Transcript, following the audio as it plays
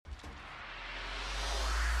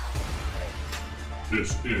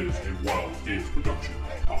This is a Wild Games Production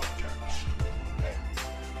podcast.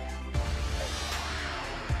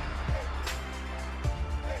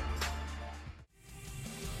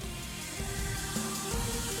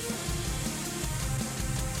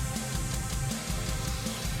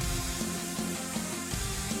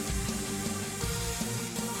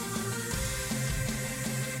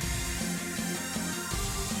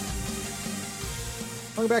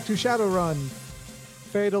 Welcome back to Shadowrun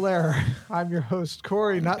Fatal Error. I'm your host,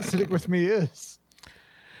 Corey. Not sitting with me is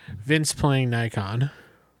Vince playing Nikon.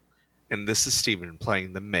 And this is Steven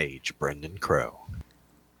playing the mage, Brendan Crow.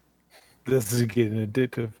 This is getting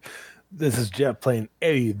addictive. This is Jeff playing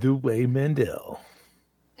Eddie the Way Mandel.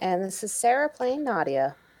 And this is Sarah playing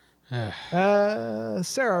Nadia.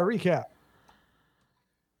 Sarah. Recap.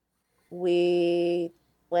 We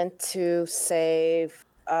went to save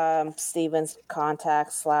Steven's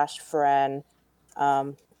contact / friend.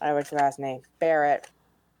 I forgot his last name. Barrett.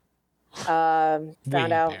 Found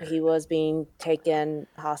out Barrett. he was being taken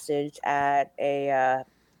hostage at a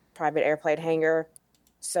private airplane hangar.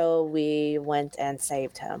 So we went and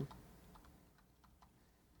saved him.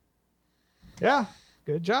 Yeah,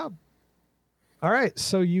 good job. All right,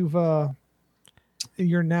 so you're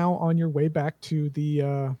now on your way back to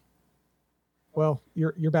the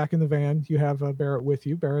you're back in the van. You have Barrett with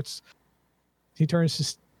you. He turns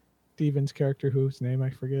to Steven's character, whose name I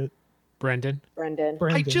forget. Brendan. Brendan.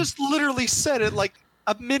 I just literally said it like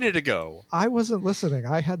a minute ago. I wasn't listening.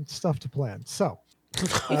 I had stuff to plan. So You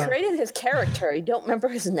created his character. You don't remember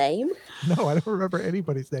his name? no, I don't remember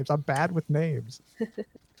anybody's names. I'm bad with names.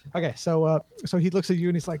 Okay, so he looks at you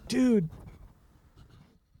and he's like, dude,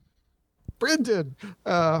 Brendan,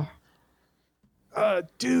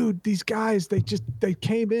 dude, these guys, they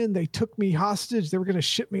came in, they took me hostage. They were going to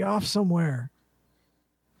ship me off somewhere.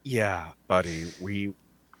 Yeah, buddy, we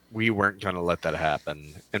weren't going to let that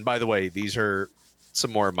happen. And by the way, these are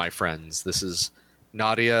some more of my friends. This is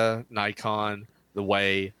Nadia, Nikon, The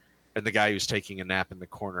Way, and the guy who's taking a nap in the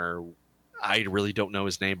corner. I really don't know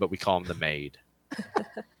his name, but we call him the maid.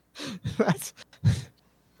 That's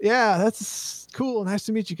cool. Nice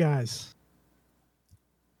to meet you guys.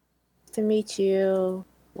 To meet you.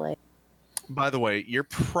 Wait. By the way, you're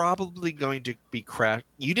probably going to be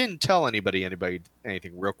You didn't tell anybody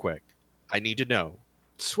anything real quick. I need to know.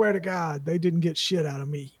 Swear to God, they didn't get shit out of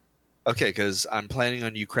me. Okay, because I'm planning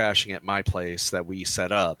on you crashing at my place that we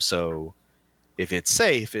set up. So if it's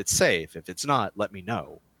safe, it's safe. If it's not, let me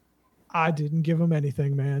know. I didn't give them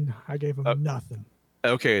anything, man. I gave them nothing.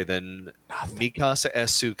 Okay, then mi casa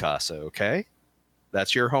es su casa, okay?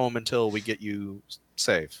 That's your home until we get you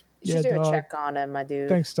safe. You should Yeah, do a dog. check on him, my dude.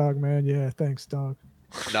 Thanks, dog, man. Yeah, thanks, dog.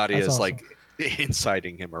 Nadia That's is awesome. like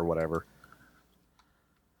inciting him or whatever.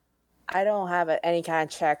 I don't have any kind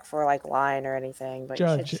of check for like lying or anything, but you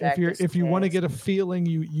Judge, should check just if you in want to case. get a feeling,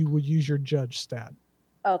 you would use your judge stat.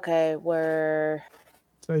 Okay, where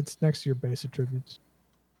So it's next to your base attributes.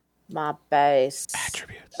 my base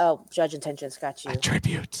Attributes. Oh, judge intentions, got you.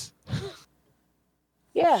 Attributes.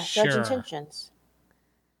 Yeah, judge Sure. intentions.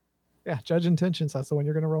 Yeah, judge intentions. That's the one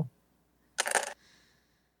you're gonna roll.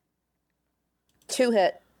 2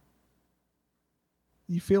 hit.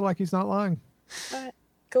 You feel like he's not lying. All right,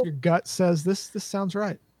 cool. Your gut says this sounds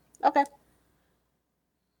right. Okay.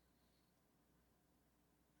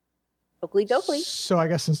 Oakley dokley. So I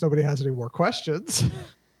guess since nobody has any more questions,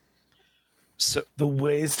 So The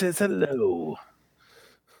Way says hello.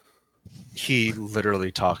 he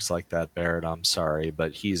literally talks like that, Barrett. I'm sorry,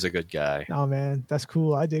 but he's a good guy. oh man, that's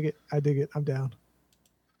cool. I dig it. I'm down.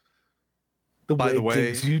 By the way-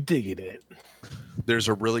 digs you digging it. There's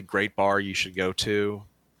a really great bar you should go to.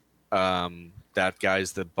 That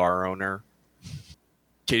guy's the bar owner.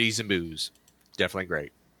 Titties and booze. Definitely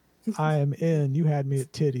great. I am in. You had me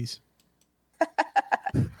at titties.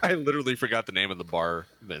 I literally forgot the name of the bar,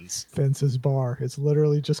 Vince. Vince's Bar. It's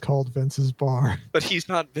literally just called Vince's Bar. But he's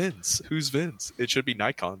not Vince. Who's Vince? It should be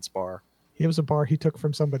Nikon's bar. It was a bar he took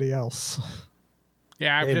from somebody else.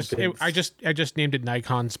 Yeah, And I just named it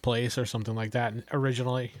Nikon's Place or something like that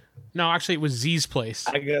originally. No, actually, it was Z's Place.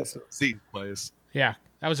 I guess. See, place. Yeah,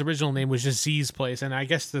 that was original name was just Z's Place, and I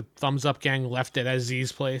guess the Thumbs Up Gang left it as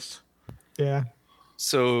Z's Place. Yeah.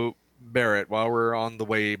 So, Barrett, while we're on the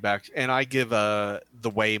way back, and I give the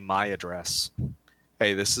way my address.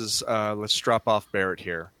 Hey, this is let's drop off Barrett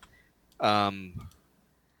here. You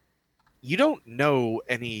don't know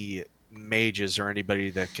any mages or anybody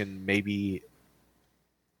that can maybe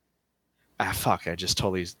fuck,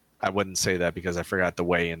 I wouldn't say that because I forgot the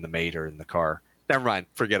way and the maid are in the car. Never mind.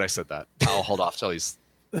 Forget I said that. I'll hold off till he's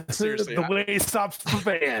Seriously, the way he stops the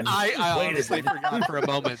van. I Wait a honestly minute. forgot for a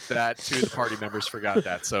moment that two of the party members forgot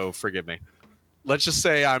that, so forgive me. Let's just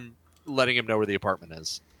say I'm letting him know where the apartment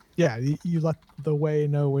is. Yeah, you let the way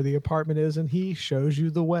know where the apartment is, and he shows you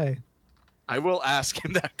the way. I will ask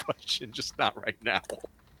him that question, just not right now.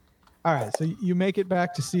 All right, so you make it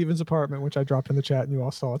back to Steven's apartment, which I dropped in the chat, and you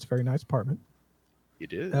all saw. It's a very nice apartment.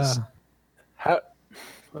 It is. How?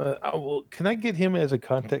 Well, can I get him as a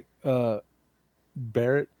contact,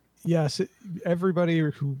 Barrett? Yes, everybody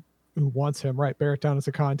who wants him, right? Barrett down as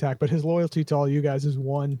a contact, but his loyalty to all you guys is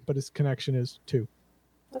 1, but his connection is 2.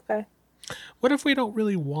 Okay. What if we don't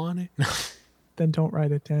really want it? Then don't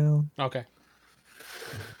write it down. Okay.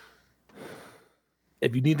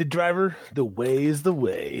 If you need a driver, the way is the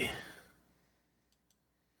way.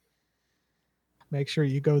 Make sure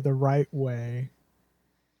you go the right way.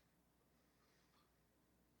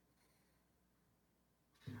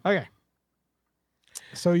 Okay.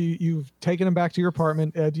 So you've taken him back to your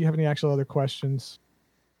apartment. Do you have any actual other questions?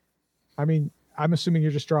 I mean, I'm assuming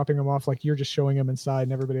you're just dropping him off, like you're just showing him inside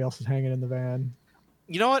and everybody else is hanging in the van.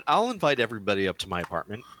 You know what? I'll invite everybody up to my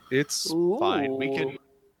apartment. It's fine. We can.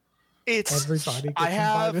 It's. Everybody gets I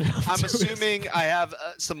have. invited up I'm to his- assuming I have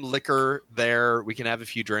some liquor there. We can have a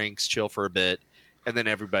few drinks, chill for a bit, and then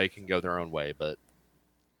everybody can go their own way. But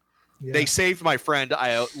Yeah. they saved my friend. I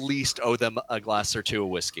at least owe them a glass or two of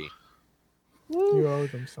whiskey. You owe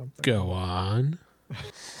them something. Go on.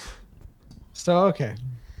 So, okay.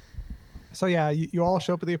 So, yeah, you all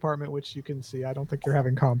show up at the apartment, which you can see. I don't think you're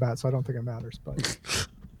having combat, so I don't think it matters. But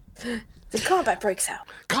The combat breaks out.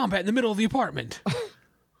 Combat in the middle of the apartment.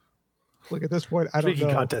 look, at this point, I don't Drinking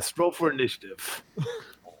know. contest. Roll for initiative.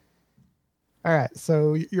 All right,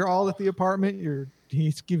 so you're all at the apartment.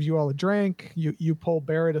 He gives you all a drink. You pull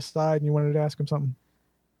Barrett aside, and you wanted to ask him something.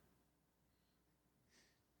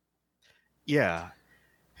 Yeah.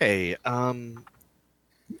 Hey,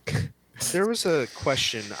 there was a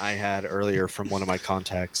question I had earlier from one of my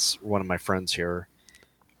contacts, one of my friends here,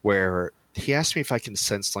 where he asked me if I can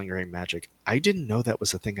sense lingering magic. I didn't know that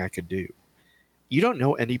was a thing I could do. You don't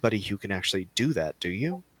know anybody who can actually do that, do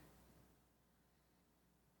you?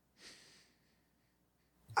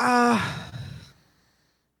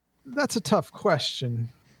 That's a tough question.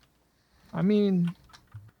 I mean,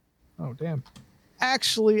 oh damn.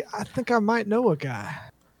 Actually, I think I might know a guy.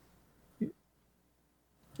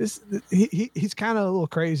 He's kind of a little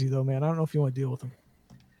crazy though, man. I don't know if you want to deal with him.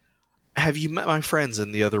 Have you met my friends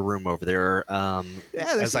in the other room over there? They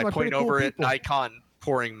As seem I like point pretty cool over at people. Nikon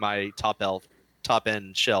pouring my top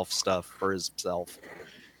end shelf stuff for himself.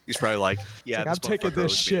 He's probably like, yeah, Like, I'm taking motherfucker this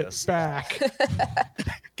owes me shit this. back.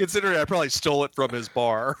 Considering I probably stole it from his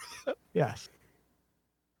bar. Yes.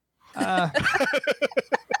 I'm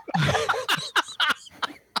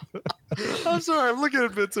sorry, I'm looking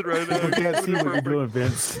at Vincent right now. We can't see what you're doing,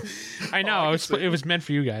 Vince. I know. It was meant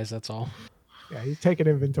for you guys. That's all. Yeah, he's taking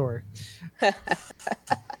inventory.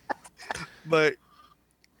 But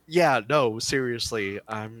yeah, no, seriously,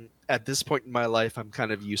 I'm at this point in my life, I'm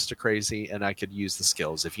kind of used to crazy, and I could use the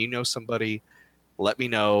skills. If you know somebody, let me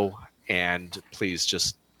know, and please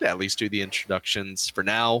just at least do the introductions. For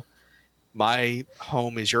now, my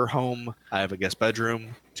home is your home. I have a guest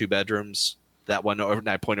bedroom, 2 bedrooms. That one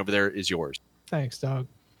overnight point over there is yours. Thanks, dog.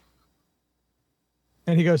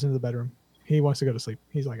 And he goes into the bedroom. He wants to go to sleep.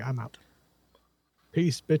 He's like, I'm out.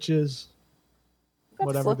 Peace, bitches.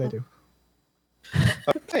 Whatever they do.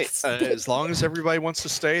 Hey, as long as everybody wants to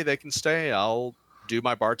stay, they can stay. I'll do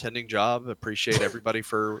my bartending job. Appreciate everybody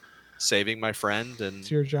for saving my friend, and It's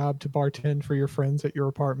your job to bartend for your friends at your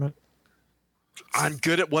apartment. I'm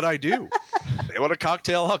good at what I do. They want a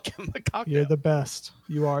cocktail, I'll give them a cocktail. You're the best.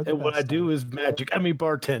 You are the And what best. I do is magic. I mean,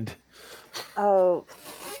 bartend. Oh,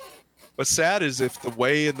 What's sad is if the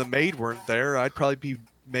way and the maid weren't there, I'd probably be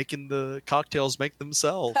making the cocktails make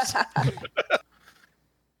themselves.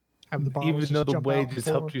 Have the bottles Even just though the jump way out just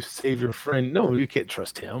before. helped you save your friend. No, you can't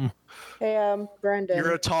trust him. hey, Brendan.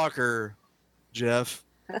 You're a talker, Jeff.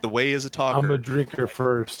 The way is a talker. I'm a drinker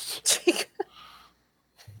first.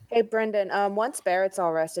 Hey, Brendan. Once Barrett's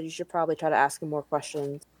all rested, you should probably try to ask him more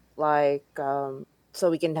questions, like so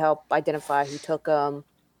we can help identify who took him.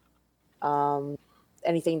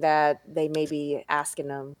 Anything that they may be asking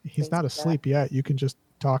him. He's things not like that. asleep yet. You can just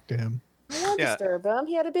talk to him. I won't Yeah. disturb him.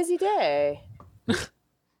 He had a busy day.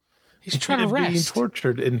 He's trying to Being rest.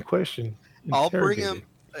 tortured and questioned. I'll bring interrogated. him,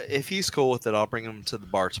 if he's cool with it, I'll bring him to the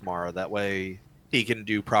bar tomorrow. That way he can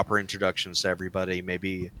do proper introductions to everybody.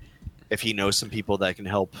 Maybe if he knows some people that can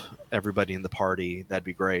help everybody in the party, that'd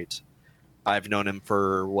be great. I've known him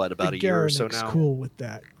for, about a year or so Garanic's now? cool with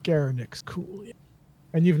that. Garanic's cool. Yeah.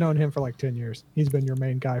 And you've known him for like 10 years. He's been your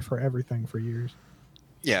main guy for everything for years.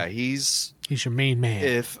 Yeah, he's your main man.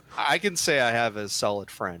 if I can say I have a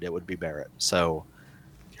solid friend, it would be Barrett. So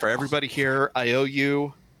for everybody here, I owe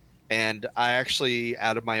you, and I actually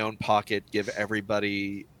out of my own pocket give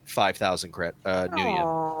everybody 5,000 New yen.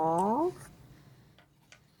 Aww.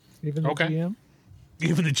 Even the Okay. GM.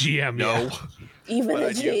 Even the GM. No. Even the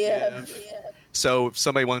But you GM. give- So if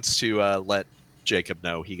somebody wants to let Jacob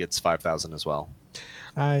know, he gets 5,000 as well.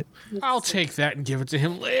 All right. I'll take that and give it to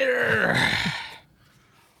him later.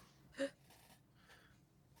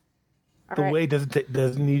 All The right. way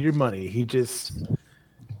doesn't need your money. He just,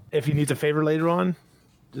 if he needs a favor later on,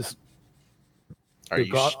 just Are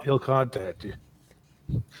you he'll contact you.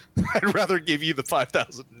 I'd rather give you the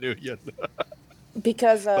 5,000 New yen.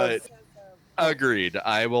 Because of But agreed.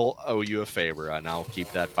 I will owe you a favor, and I'll keep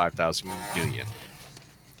that 5,000 New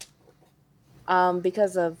yen.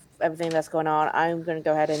 because of everything that's going on, I'm going to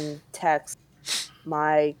go ahead and text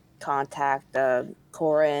my contact,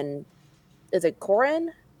 Corin. Is it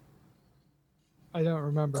Corin? I don't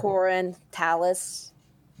remember. Corin Talus.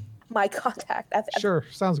 My contact. Sure.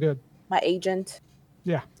 Sounds good. My agent.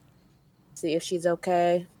 Yeah. See if she's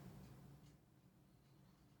okay.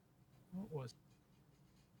 What was?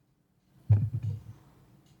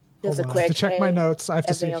 Just a Hold on. I have quick. to check my hey, notes. I have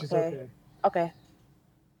to see if everything she's okay? okay. Okay.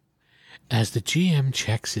 As the GM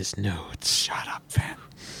checks his notes. Shut up, Van.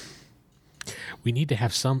 We need to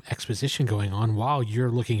have some exposition going on while you're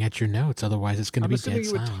looking at your notes. Otherwise, it's going to I'm be assuming dead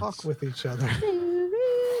you would silence. talk with each other.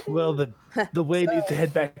 Well, the way needs to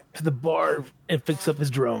head back to the bar and fix up his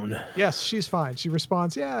drone. Yes, she's fine. She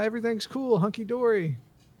responds, "Yeah, everything's cool, hunky dory.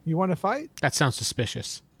 You want to fight?" That sounds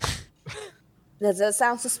suspicious. Does that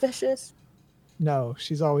sound suspicious? No,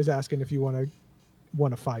 she's always asking if you want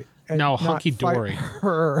to fight. And No, not hunky fight dory.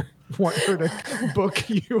 Her want her to book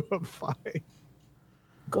you a fight.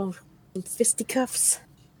 Go in fisticuffs.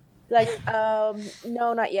 Like, no,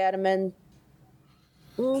 not yet. I'm in.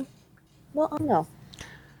 Well, I don't know.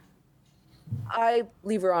 I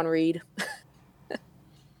leave her on read.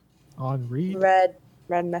 On read.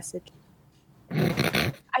 Red message.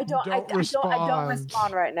 I don't. I don't respond.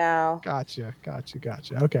 respond right now. Gotcha.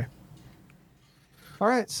 Okay. All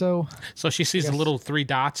right. So So she sees the Yes. little 3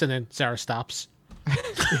 dots, and then Sarah stops.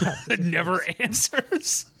 Never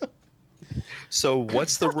answers. So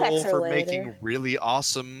what's the I'll text rule her for later. making really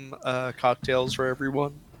awesome cocktails for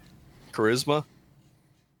everyone? Charisma?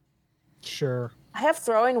 sure. I have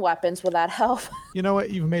throwing weapons. Will that help? You know what?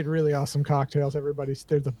 You've made really awesome cocktails. They're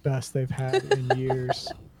the best they've had in years.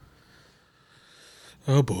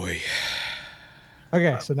 Oh boy.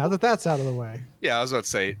 Okay. So now that that's out of the way, Yeah, I was about to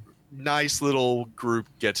say, nice little group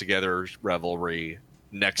get-together revelry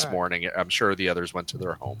next All right. morning. I'm sure the others went to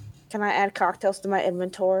their home. Can I add cocktails to my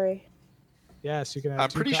inventory? yes, you can. Have I'm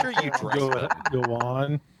 2 pretty sure you cocktails. drank them. Go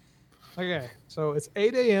on. Okay. So it's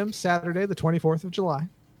 8 a.m. Saturday, the 24th of July,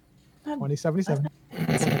 2077.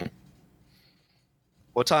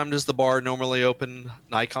 What time does the bar normally open,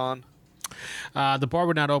 Nikon? The bar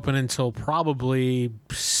would not open until probably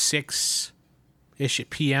 6-ish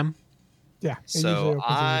p.m. Yeah. it usually So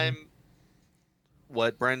opens in-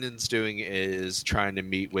 what Brendan's doing is trying to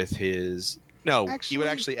meet with his. No, he would Actually-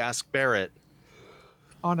 actually ask Barrett.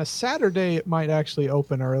 on a Saturday. It might actually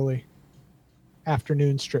open early.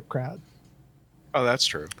 Afternoon strip crowd. Oh, that's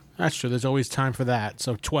true. That's true. There's always time for that.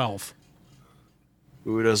 So 12.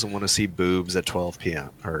 Who doesn't want to see boobs at 12 p.m.?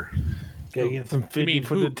 Or Gotta get some fitting mean,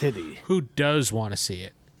 for who- the titty. Who does want to see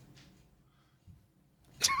it?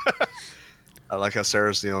 I like how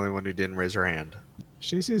Sarah's the only one who didn't raise her hand.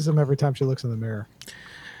 She sees them every time she looks in the mirror.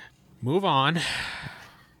 Move on.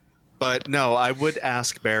 But no, I would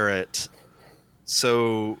ask Barrett.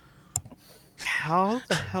 So, how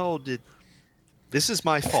the hell did this is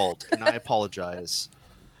my fault, and I apologize.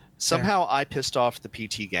 Somehow I pissed off the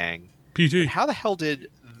PT gang. PT. How the hell did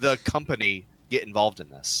the company get involved in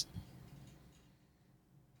this?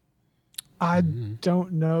 I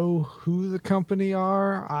don't know who the company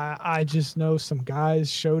are. I just know some guys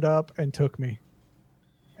showed up and took me.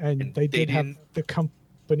 And And they they did have didn't- the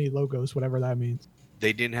company logos, whatever that means.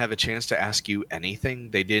 They didn't have a chance to ask you anything.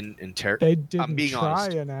 They didn't They didn't being try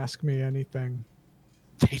honest. and ask me anything.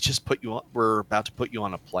 They just put you on. Were about to put you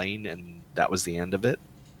on a plane, and that was the end of it.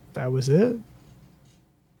 That was it.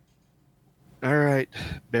 All right,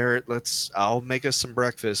 Barrett. I'll make us some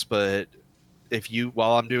breakfast, but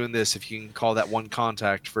while I'm doing this, if you can call that one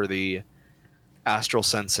contact for the astral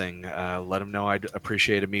sensing, let him know I'd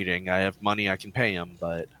appreciate a meeting. I have money, I can pay him,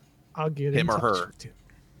 but I'll get Him in or touch her. with you.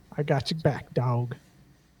 I got you back, dog.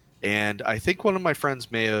 and I think one of my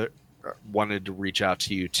friends may have wanted to reach out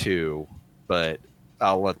to you too, but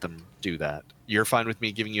I'll let them do that. You're fine with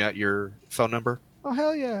me giving you out your phone number? Oh,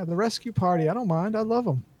 hell yeah. The rescue party. I don't mind. I love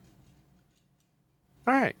them.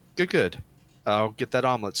 All right, good. I'll get that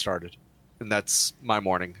omelet started. And that's my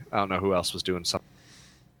morning. I don't know who else was doing something.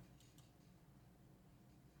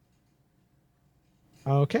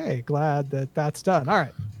 Okay, glad that that's done. All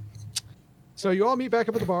right. So you all meet back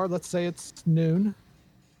up at the bar. Let's say it's noon.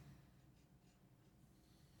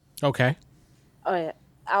 Okay. Oh yeah,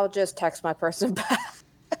 I'll just text my person back.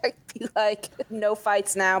 Be like, no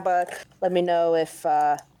fights now, but let me know if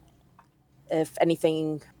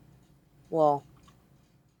anything. Well,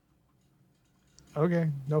 Okay,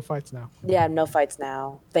 no fights now. yeah, no fights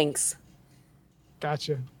now. Thanks.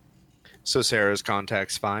 Gotcha. So Sarah's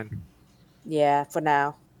contact's fine? Yeah, for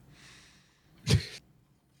now.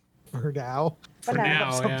 For now. For Do you now.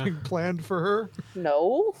 have something planned for her?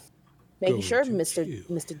 No. Making Go sure, to Mr. you.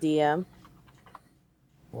 Mr. DM.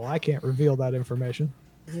 Well, I can't reveal that information.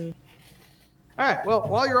 Mhm. All right. Well,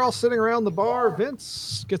 while you're all sitting around the bar,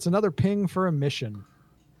 Vince gets another ping for a mission.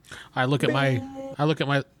 I look at my.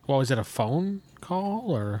 What was it? A phone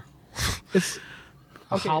call or It's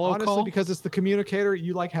a okay, hollow honestly, call? because it's the communicator.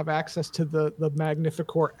 You like have access to the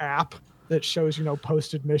Magnificor app that shows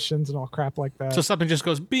posted missions and all crap like that. So something just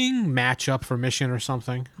goes bing, match up for mission or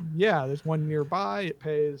something. Yeah, there's one nearby. It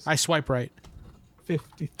pays I swipe right.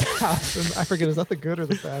 50,000. I forget. Is that the good or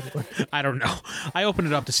the bad one? I don't know. I open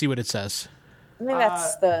it up to see what it says. I think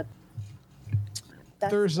that's the.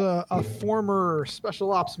 There's a former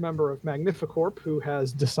special ops member of Magnificorp who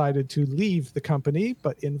has decided to leave the company,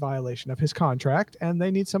 but in violation of his contract, and they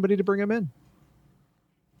need somebody to bring him in.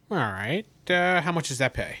 All right. How much does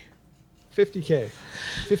that pay? 50K.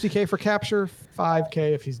 50K for capture,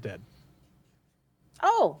 5K if he's dead.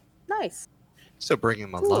 Oh, nice. So bring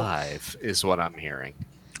him alive is what I'm hearing.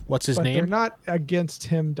 What's his But they're name? not against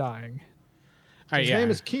him dying. All right, His yeah. name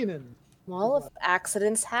is Keenan. Well, if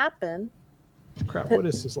accidents happen, Crap, what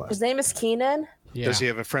is his his last? name is Keenan. yeah. Does he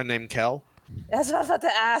have a friend named Kel? That's what I was about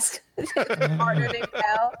to ask. Partner named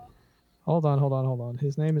Cal. Hold on.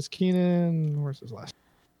 His name is Keenan. Where's his last?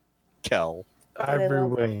 Kel. Ivory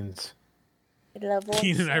Waynes.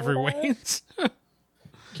 Keenan Ivory Waynes?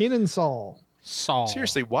 Keenan Saul. Saul.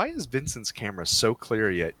 Seriously, why is Vincent's camera so clear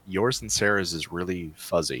yet yours and Sarah's is really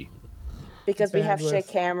fuzzy? Because we have shit Bandwidth.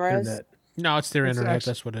 cameras. Internet. No, it's their It's internet. actually-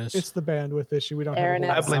 That's what it is. It's the bandwidth issue. We don't Aaron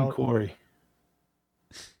have a I whole blame lot. Corey.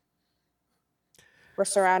 We're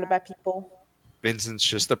surrounded by people. Vincent's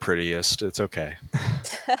just the prettiest. It's okay.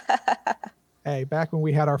 Hey, back when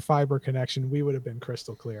we had our fiber connection, we would have been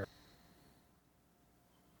crystal clear.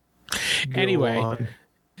 Anyway. Go on.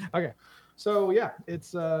 Okay. So yeah,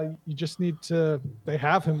 it's you just need to they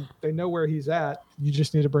have him, they know where he's at. You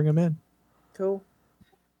just need to bring him in. Cool.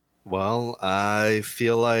 Well, I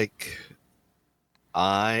feel like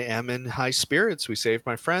I am in high spirits. We saved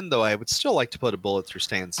my friend, though I would still like to put a bullet through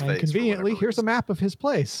Stan's face. And for conveniently, whatever here's a reason. map of his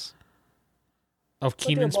place. Of We'll do a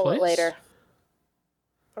Keenan's bullet place? later.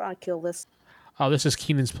 Put on a kill list. Oh, this is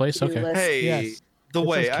Keenan's place? To-do Okay. list. Hey, Yes. the It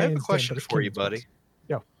way, says I have a Kane's den, question but it's for you, Kane's buddy. place.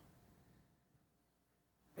 Yo.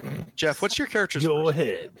 Jeff, what's your character's Go first name?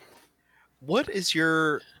 ahead. What is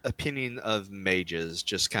your opinion of mages,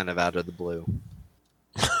 just kind of out of the blue?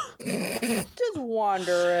 Just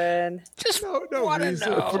wandering. Just No wanna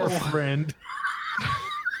reason. know. For a friend.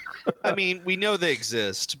 I mean, we know they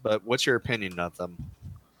exist, but what's your opinion of them?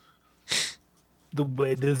 The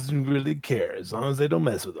way doesn't really care as long as they don't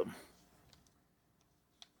mess with them.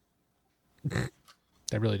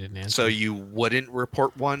 That really didn't answer. So you wouldn't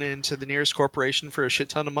report one into the nearest corporation for a shit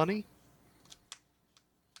ton of money?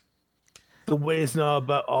 The way it's not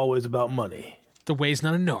always about money. The way's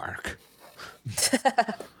not a narc.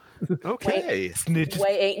 Okay. Snitch.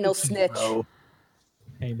 Way ain't no snitch. Bro.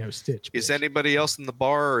 Ain't no stitch. Is bitch. anybody else in the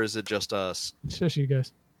bar, or is it just us? It's just you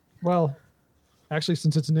guys. Well, actually,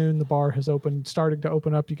 since it's noon, the bar has started to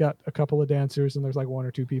open up. You got a couple of dancers, and there's like one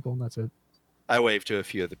or two people, and that's it. I wave to a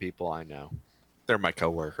few of the people I know. They're my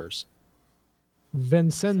coworkers.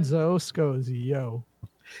 Vincenzo Scozio.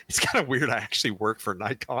 It's kind of weird I actually work for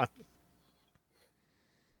Nikon.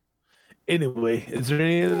 Anyway, is there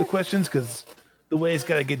any other questions? Because the way it's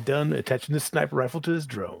got to get done attaching the sniper rifle to his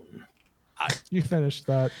drone. You finished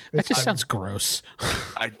that. That It's, just sounds gross.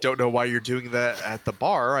 I don't know why you're doing that at the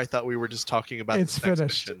bar. I thought we were just talking about it's this next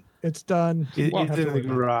finished. mission. It's done. You It's don't have in to the worry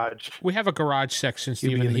about it. garage. We have a garage section,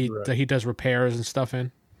 He'll be Steven, in the that garage. he does repairs and stuff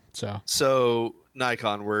in. So So,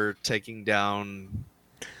 Nikon, we're taking down.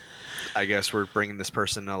 I guess we're bringing this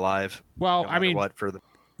person alive. well, no I matter mean, what for the.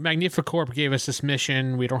 Magnificorp gave us this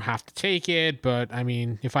mission. We don't have to take it, but I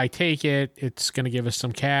mean, if I take it, it's going to give us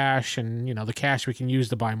some cash, and the cash we can use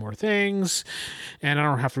to buy more things, and I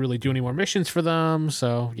don't have to really do any more missions for them.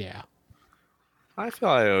 So yeah, I feel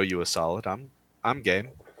I owe you a solid. I'm game.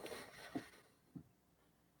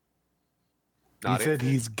 He said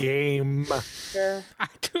he's game. Sure. I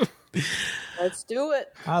do. Let's do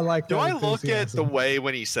it. I like. Do that I look at the enthusiasm. way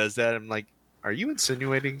when he says that? I'm like, are you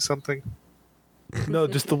insinuating something? No,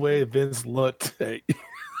 just the way Vince looked.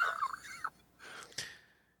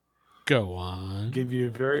 Go on. Give you a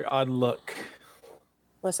very odd look.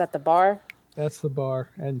 What's at the bar? That's the bar.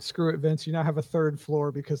 And screw it, Vince. You now have a third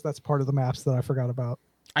floor because that's part of the maps that I forgot about.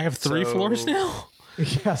 I have 3 So- floors now.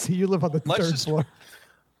 Yeah, so you live on the Let's third just- floor.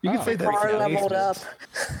 You can Oh. say that. Bar if you leveled up.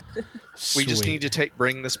 We just Sweet. need to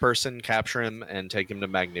bring this person, capture him, and take him to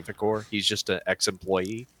Magnificor. He's just an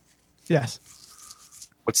ex-employee. Yes.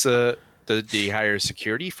 What's did he hire a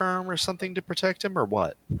security firm or something to protect him, or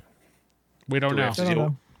what? We don't Do we know. have to I don't deal?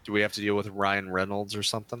 know. Do we have to deal with Ryan Reynolds or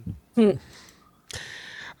something? All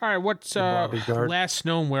right, what's bodyguard. last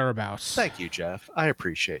known whereabouts? Thank you, Jeff. I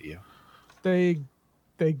appreciate you. They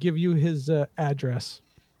give you his address.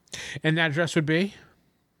 And the address would be?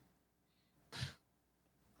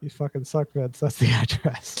 You fucking suck, Vince. That's the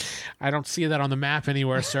address. I don't see that on the map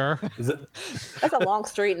anywhere, sir. Is it? That's a long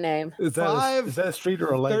street name. Is that a street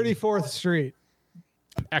or a lane? 34th Street.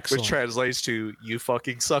 Excellent. Which translates to "You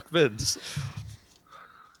fucking suck, Vince."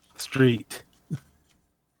 Street.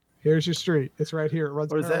 Here's your street. It's right here. It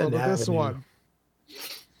runs Or is that parallel an to this avenue? one.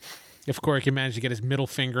 If Corey can manage to get his middle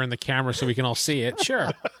finger in the camera so we can all see it, sure.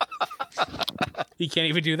 He can't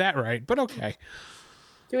even do that right, but okay.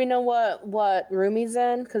 Do we know what room he's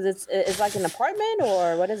in? Because it's like an apartment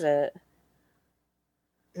or what is it?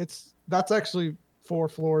 That's actually 4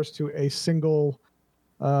 floors to a single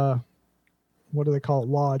what do they call it?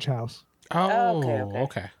 Lodge house. Oh, okay.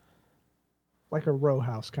 okay. Like a row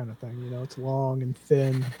house kind of thing. It's long and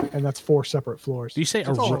thin, and that's 4 separate floors. Do you say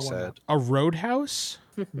That's all I a want. roadhouse?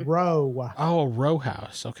 Row. Oh, a row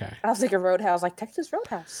house. Okay. I was thinking Roadhouse, like Texas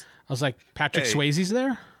Roadhouse. I was like, Patrick Hey. Swayze's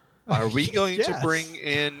there? Are we going to Yes. bring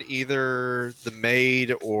in either the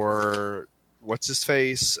maid or what's his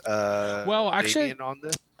face? Well, actually- Damien on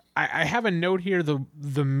this. I have a note here.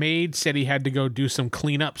 The maid said he had to go do some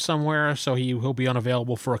cleanup somewhere, so he'll be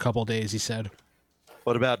unavailable for a couple days, he said.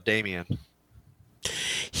 What about Damien?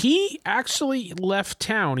 He actually left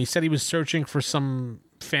town. He said he was searching for some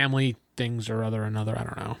family things or another. I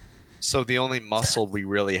don't know. So the only muscle we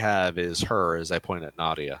really have is her, as I point at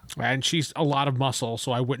Nadia. And she's a lot of muscle,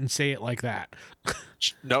 so I wouldn't say it like that.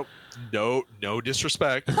 Nope, no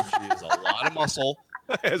disrespect. She is a lot of muscle.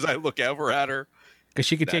 As I look over at her, Because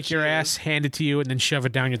she could That take your she ass, hand it to you, and then shove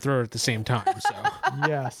it down your throat at the same time. So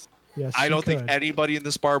Yes. Yes. I she don't think could. anybody in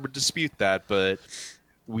this bar would dispute that, but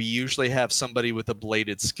we usually have somebody with a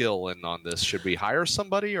bladed skill in on this. Should we hire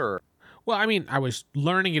somebody or? well, I mean, I was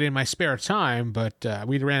learning it in my spare time, but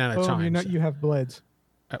we ran out of Oh, time. you have blades.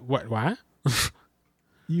 What?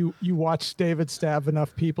 You watch David stab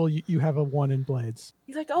enough people, you have a 1 in blades.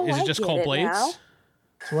 He's like, oh, Is I it just get called it blades? now.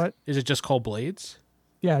 What? Is it just called blades?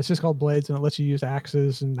 Yeah, it's just called blades, and it lets you use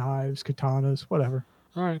axes and knives, katanas, whatever.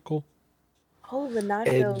 All right, cool. Oh, the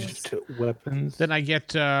nachos. Edged weapons. Then I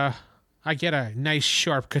get a nice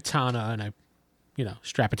sharp katana, and I,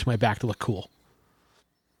 strap it to my back to look cool.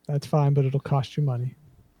 That's fine, but it'll cost you money.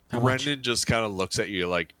 How much? Brendan just kind of looks at you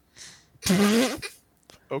like,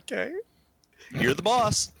 okay, you're the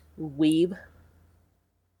boss. Weeb.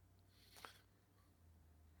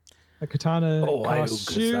 A katana Oh, I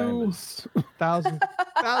costs you 1,000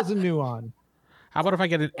 nuon. How about if I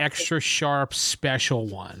get an extra sharp special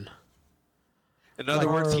one? In other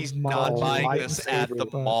Like words, a he's not mall buying this at the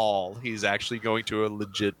lightsaber. mall. He's actually going to a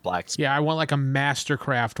legit blacksmith. Yeah, I want like a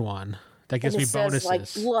Mastercraft one that gives And me it says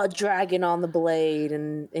bonuses. like blood dragon on the blade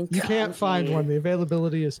and You can't find kanji. one. The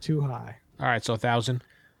availability is too high. All right, so 1,000.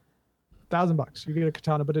 $1,000. You get a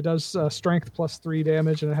katana, but it does strength plus 3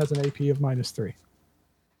 damage, and it has an AP of -3.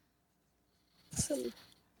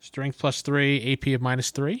 Strength plus 3, AP of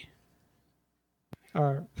 -3.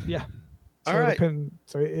 Yeah. All right.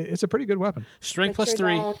 It's a pretty good weapon. Strength Make plus sure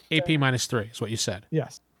 3, don't, AP -3 is what you said.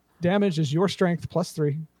 Yes. Damage is your strength plus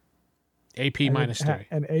 3. AP and -3.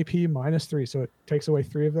 And AP -3, so it takes away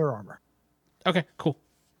 3 of their armor. Okay, cool.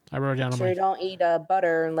 I wrote it down on Sure, my. you don't eat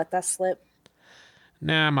butter and let that slip.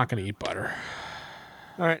 Nah, I'm not going to eat butter.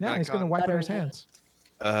 All right, Yeah, he's going to wipe Butter his meat. hands.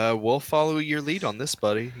 we'll follow your lead on this,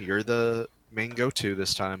 buddy. You're the main go-to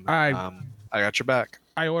this time. I got your back.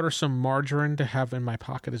 I order some margarine to have in my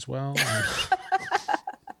pocket as well.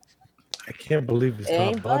 I can't believe it's It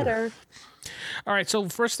ain't not butter. butter. All right, so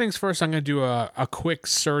first things first, I'm going to do a quick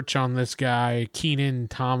search on this guy, Keenan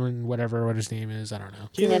Tom, whatever what his name is. I don't know.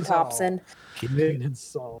 Keenan Thompson.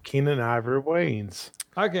 Keenan Ivory Waynes.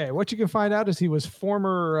 Okay, what you can find out is he was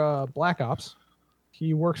former Black Ops.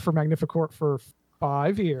 He worked for Magnificorp for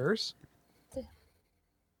 5 years.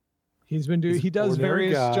 He does ordinary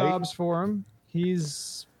various guy. jobs for him.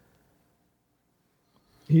 He's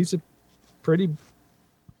a pretty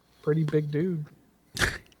big dude.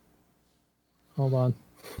 Hold on.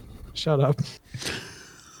 Shut up.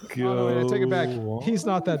 Oh, no, wait, I take it back. He's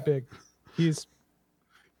not that big. He's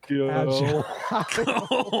agile.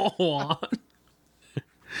 Go on.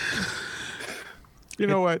 You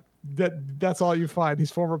know what? That's all you find.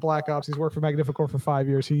 He's former Black Ops. He's worked for Magnificorp for 5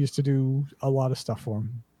 years. He used to do a lot of stuff for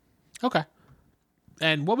him. Okay.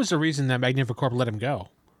 And what was the reason that Magnificorp let him go?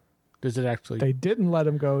 Does it actually? They didn't let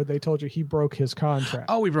him go. They told you he broke his contract.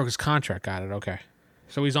 Oh, he broke his contract. Got it. Okay.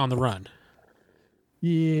 So he's on the run.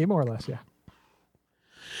 Yeah, more or less, yeah.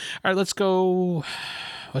 All right, let's go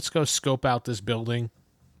scope out this building.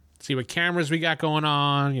 See what cameras we got going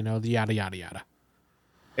on, the yada, yada, yada.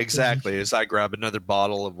 Exactly. As I grab another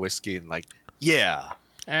bottle of whiskey and yeah.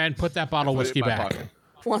 And put that bottle of Put it whiskey in my back. pocket.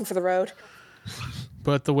 One for the road.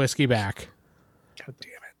 Put the whiskey back. God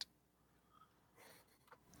damn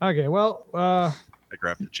it. Okay, well, I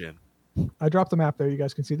grabbed the gin. I dropped the map there. You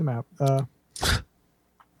guys can see the map.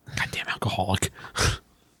 Goddamn alcoholic.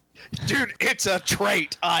 Dude, it's a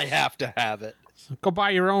trait. I have to have it. Go buy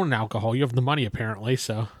your own alcohol. You have the money, apparently,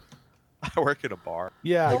 so. I work in a bar.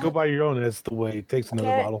 Yeah, go buy your own. That's the way. Takes another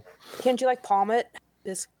Okay. bottle. Can't you palm it?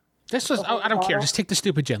 This This was, I don't care. Just take the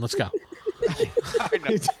stupid gin. Let's go. I know.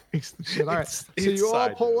 He takes the shit. All right, so you all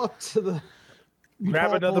inside pull of it. up to the. you Grab all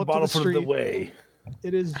pull another up to bottle for the street. way.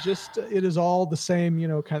 It is all the same,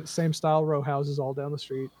 kind of same style row houses all down the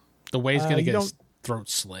street. The way's going to you get don't- his throat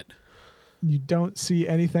slit. You don't see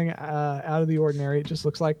anything out of the ordinary. It just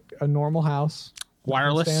looks like a normal house. Nothing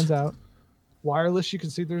Wireless? stands out. Wireless. You can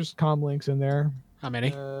see there's comm links in there. How many?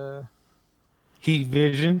 Heat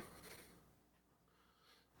vision.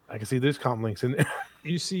 I can see there's comm links in there.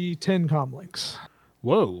 You see 10 comm links.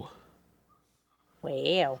 Whoa.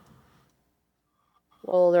 wow.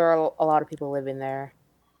 Well, there are a lot of people living there.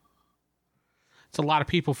 It's a lot of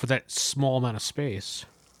people for that small amount of space.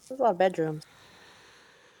 There's a lot of bedrooms.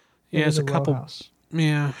 Yeah, there's a row couple. house.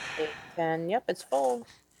 Yeah. And yep, it's full.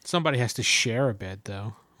 Somebody has to share a bed,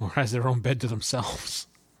 though, or has their own bed to themselves.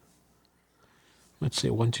 Let's see.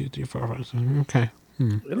 1, 2, 3, 4, 5, 6. Okay.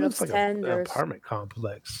 It looks like an There's- apartment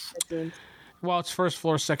complex. Bedrooms. Well, it's first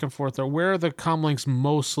floor, second floor, third. Where are the comlinks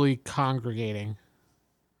mostly congregating?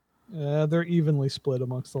 They're evenly split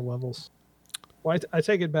amongst the levels. Well, I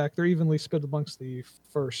take it back. They're evenly split amongst the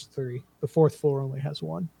first 3. The 4th floor only has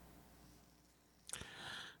 1.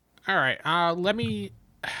 All right. Let me.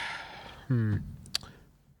 I'm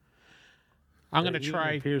going to It even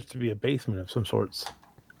try. appears to be a basement of some sorts.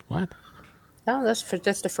 What? No, that's for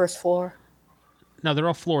just the first floor. No, they're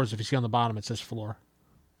all floors. If you see on the bottom, it says floor.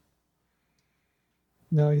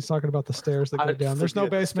 No, he's talking about the stairs that go I down. There's no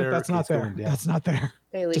forget the basement. That's not staircase there. going down. That's not there.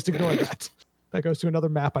 Bailey. Just ignore that. That goes to another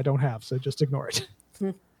map I don't have, so just ignore it.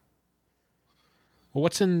 Well,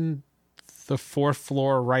 what's in the 4th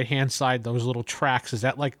floor right hand side? Those little tracks. Is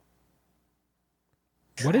that like?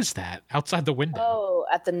 What is that outside the window? Oh,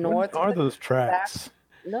 at the north. What are those tracks?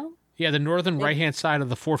 No, Yeah, the northern right hand side of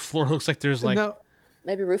the 4th floor looks like there's like. No,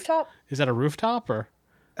 maybe rooftop. Is that a rooftop or?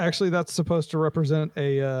 actually, that's supposed to represent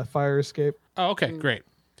a fire escape. Oh, okay, great.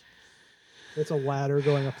 It's a ladder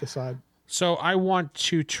going up the side. So I want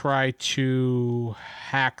to try to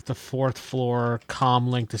hack the 4th floor comm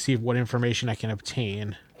link to see what information I can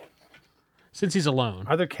obtain. Since he's alone.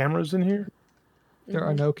 Are there cameras in here? There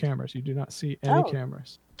are no cameras. You do not see any Oh.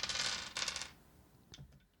 cameras.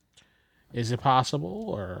 Is it possible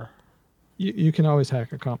or? You can always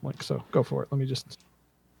hack a comm link, so go for it. Let me just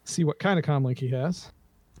see what kind of comm link he has.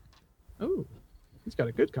 Oh, he's got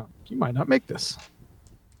a good comm. You might not make this.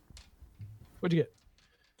 What'd you get?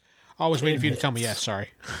 I was waiting for you to tell me yes, sorry.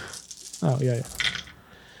 Oh, yeah,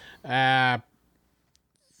 yeah.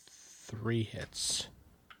 3 hits.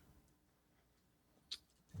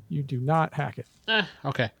 You do not hack it.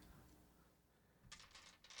 Okay.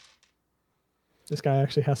 This guy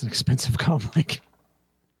actually has an expensive comm link.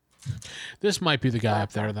 This might be the guy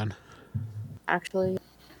up there then. Actually,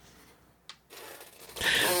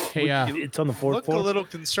 Hey, It's on the fourth Look a floor. little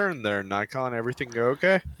concerned there, Nikon. Everything go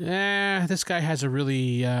okay? this guy has a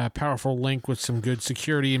really powerful link with some good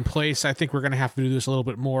security in place. I think we're going to have to do this a little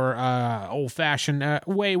bit more old-fashioned.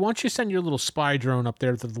 Wei, why don't you send your little spy drone up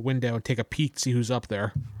there to the window and take a peek, see who's up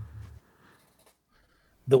there?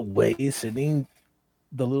 The way is sending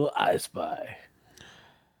the little I spy.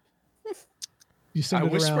 You send I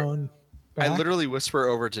it whisper- around. I back. literally whisper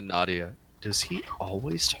over to Nadia. Does he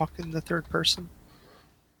always talk in the third person?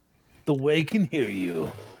 The way can hear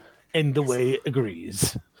you, and the way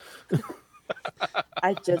agrees.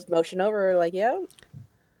 I just motion over, like, yeah.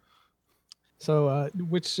 So,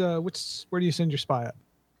 where do you send your spy at?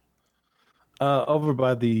 Over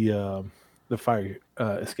by the fire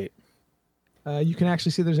escape. You can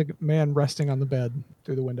actually see there's a man resting on the bed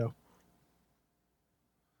through the window.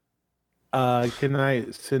 Can I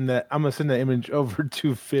send that? I'm gonna send that image over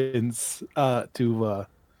to Finn's.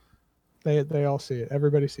 They all see it.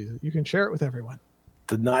 Everybody sees it. You can share it with everyone.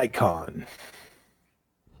 The Nikon.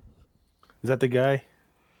 Is that the guy?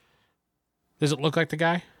 Does it look like the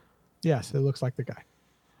guy? Yes, it looks like the guy.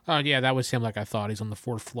 Oh, yeah, that was him like I thought. He's on the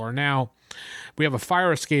 4th floor. Now, we have a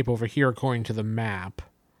fire escape over here according to the map.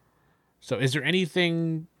 So is there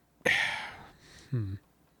anything...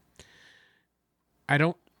 I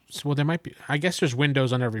don't... Well, there might be... I guess there's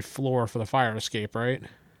windows on every floor for the fire escape, right?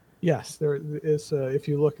 Yes, there is. If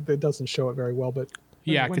you look, it doesn't show it very well, but there's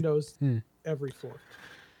Yeah, I could- windows every floor.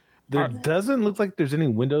 There doesn't look like there's any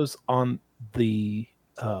windows on the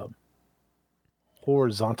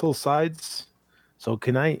horizontal sides. So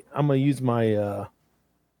can I'm gonna use my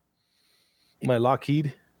my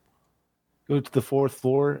Lockheed, go to the 4th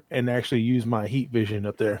floor and actually use my heat vision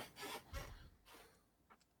up there.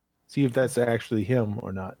 See if that's actually him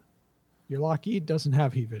or not. Your Lockheed doesn't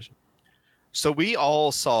have heat vision. So we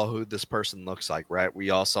all saw who this person looks like, right?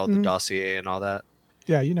 We all saw the Mhm. dossier and all that.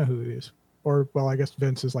 Yeah, you know who it is. Or, well, I guess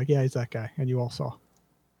Vince is like, yeah, he's that guy, and you all saw.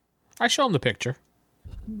 I show him the picture.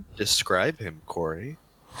 Describe him, Corey.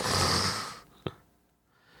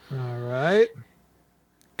 All right.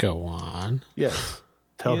 Go on. Yes.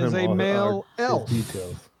 Tell He is him a all male his elf.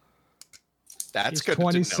 details. That's He's good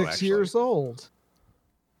 26 to know, actually. years old.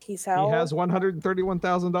 He's how? He has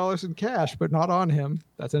 $131,000 in cash, but not on him.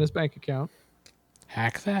 That's in his bank account.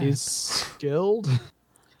 Hack that. He's skilled.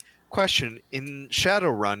 Question: in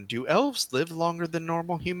Shadowrun, do elves live longer than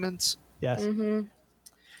normal humans? Yes. Mm-hmm.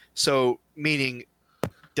 So, meaning,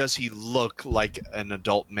 does he look like an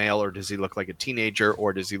adult male, or does he look like a teenager,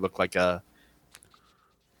 or does he look like a...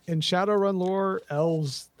 In Shadowrun lore,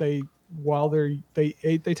 elves they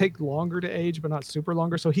take longer to age, but not super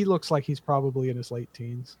longer. So he looks like he's probably in his late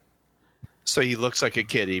teens. So he looks like a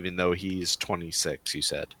kid, even though he's 26. You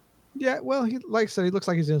said Yeah, well, he like I said, he looks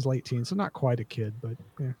like he's in his late teens, so not quite a kid, but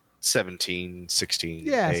yeah, 17, 16.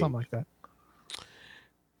 yeah, hey. something like that.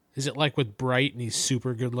 Is it like with Bright and he's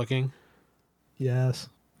super good looking? Yes.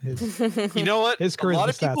 His, You know what? His A lot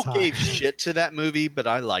of charisma people stats high. gave shit to that movie, but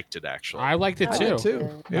I liked it actually. I liked it I too. did too.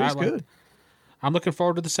 It Yeah, was I liked good. I'm looking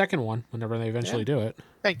forward to the second one whenever they eventually do it.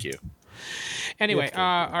 Thank you. Anyway,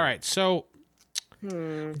 all right. So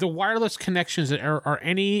the wireless connections that are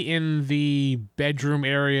any in the bedroom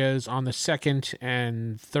areas on the 2nd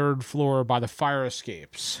and 3rd floor by the fire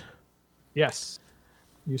escapes? Yes.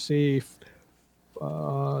 You see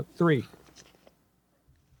 3.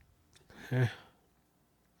 Eh.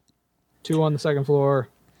 2 on the 2nd floor,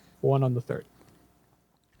 1 on the 3rd.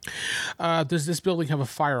 Does this building have a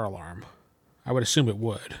fire alarm? I would assume it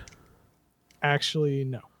would. Actually,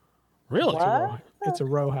 no. Really? What? It's a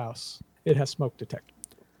row house. It has smoke detector.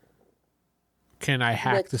 Can I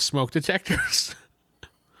hack Like- the smoke detectors?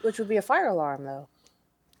 Which would be a fire alarm, though.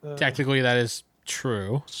 Technically, that is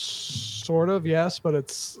true. Sort of, yes, but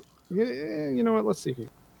it's you know what? Let's see here.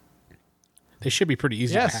 They should be pretty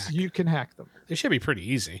easy to Yes, hack. you can hack them. They should be pretty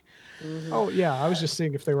easy. Oh yeah, I was just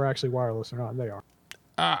seeing if they were actually wireless or not. And they are.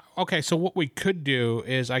 Okay, so what we could do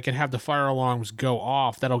is I could have the fire alarms go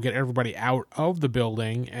off. That'll get everybody out of the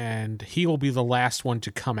building, and he will be the last one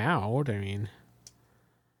to come out. I mean,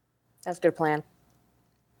 That's a good plan.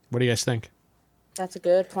 what do you guys think? That's a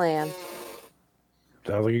good plan.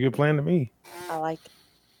 Sounds like a good plan to me. I like it.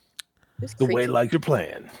 Who's The way creaking? like your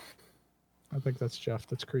plan. I think that's Jeff.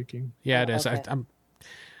 That's creaking. Yeah, it Oh, is. okay.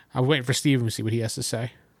 I'm waiting for Steven to see what he has to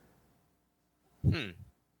say.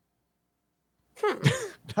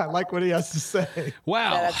 I like what he has to say. Is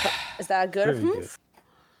Wow. is that a good? Very Hmm? good.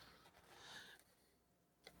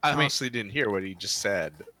 I honestly didn't hear what he just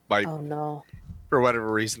said. Like, Oh no. for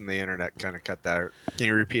whatever reason, the internet kind of cut that out. Can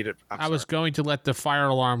you repeat it? I was going to let the fire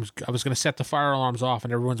alarms. I was going to set the fire alarms off,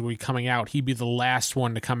 and everyone's going to be coming out. He'd be the last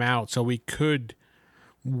one to come out, so we could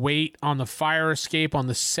wait on the fire escape on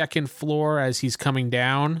the 2nd floor as he's coming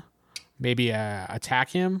down. Maybe attack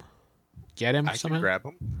him, get him I somehow. can grab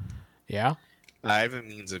him. Yeah. I have a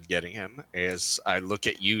means of getting him. As I look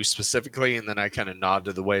at you specifically, and then I kind of nod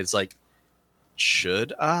to the way. It's like,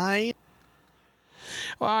 should I?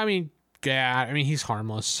 Well, I mean, yeah, I mean, he's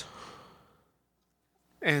harmless.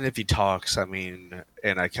 And if he talks, I mean,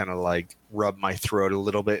 and I kind of like rub my throat a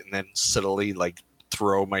little bit and then subtly like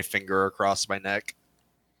throw my finger across my neck.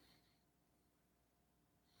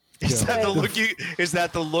 Is Yeah. that the look is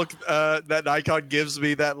that the look that Nikon gives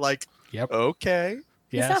me that like, Yep. okay.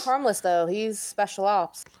 He's not harmless though. He's special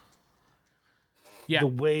ops. Yeah. The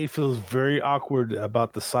way feels very awkward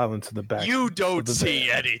about the silence in the back. You don't the see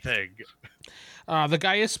van. anything. The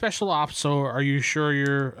guy is special ops, so are you sure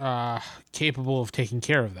you're capable of taking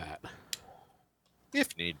care of that?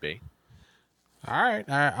 If need be. All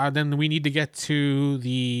right. Then we need to get to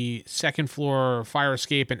the second floor fire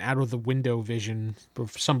escape and out of the window vision for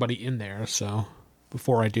somebody in there. So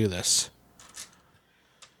before I do this,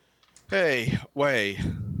 Hey, Way.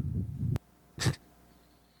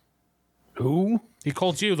 Who? he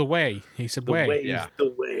called you the way. He said, The "Way." way. yeah. The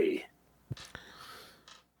way.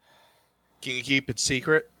 Can you keep it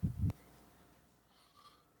secret?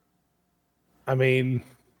 I mean,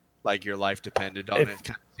 Like your life depended on If- it,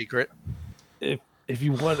 kind of secret? if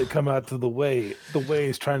you want to come out to the way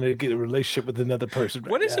is trying to get a relationship with another person.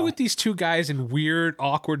 What is it with these two guys in weird,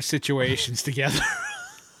 awkward situations together?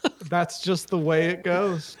 That's just the way it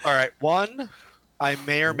goes. All right. One, I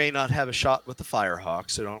may or may not have a shot with the Firehawk,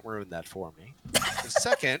 so don't ruin that for me. And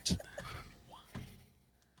second,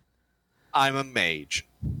 I'm a mage.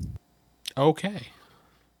 Okay.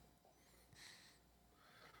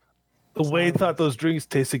 The way thought those drinks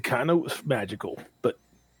tasted kind of magical, but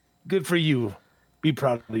good for you. Be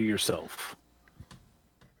proud of yourself.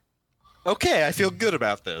 Okay, I feel good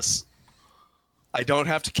about this. I don't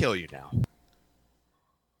have to kill you now.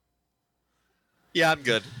 Yeah, I'm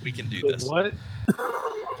good. We can do this. What?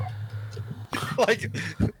 Like,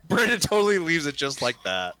 Brendan totally leaves it just like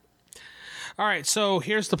that. All right, so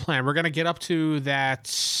here's the plan. We're going to get up to that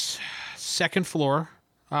second floor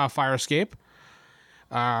fire escape.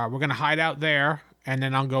 We're going to hide out there, and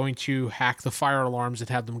then I'm going to hack the fire alarms and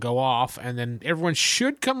have them go off, and then everyone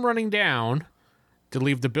should come running down to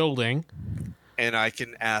leave the building. And I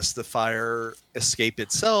can ask the fire escape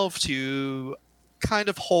itself to kind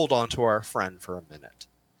of hold on to our friend for a minute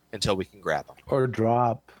until we can grab him. Or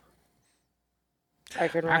drop. I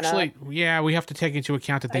can run Actually, up. yeah, we have to take into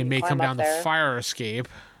account that I they can may come climb up down the there. fire escape.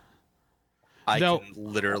 I No. can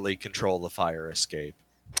literally control the fire escape.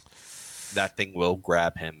 That thing will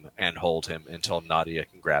grab him and hold him until Nadia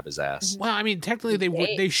can grab his ass. Well, I mean, technically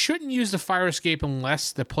they shouldn't use the fire escape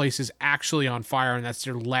unless the place is actually on fire and that's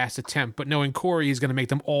their last attempt. But knowing Corey is going to make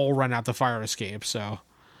them all run out the fire escape. So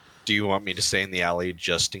Do you want me to stay in the alley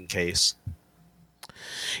just in case?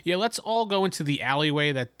 yeah, let's all go into the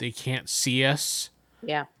alleyway that they can't see us.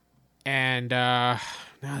 Yeah. And now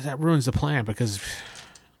that ruins the plan because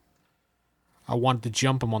I wanted to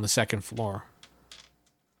jump him on the second floor.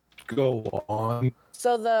 Go on.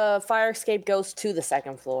 So the fire escape goes to the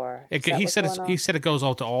second floor. Is that He what's said going on? he said it goes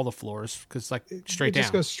all to all the floors because like straight It down.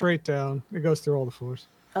 just goes straight down. It goes through all the floors.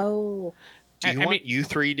 Oh. Do you I want mean- you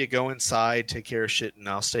three to go inside, take care of shit, and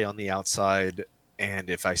I'll stay on the outside? And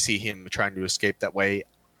if I see him trying to escape that way,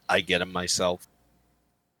 I get him myself.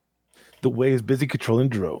 The way is busy controlling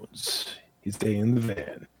drones. He's staying in the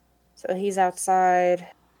van. So he's outside.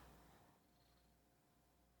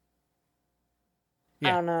 I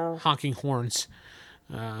Yeah. don't know. honking horns.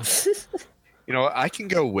 You know, I can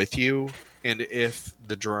go with you, and if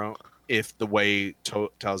the way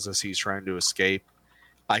tells us he's trying to escape,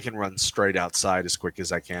 I can run straight outside as quick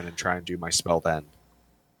as I can and try and do my spell then.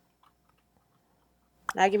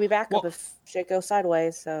 Now give me backup Well- if shit goes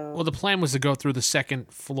sideways. So Well, the plan was to go through the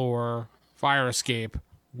second floor fire escape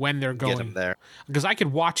when they're Get him going, there. because I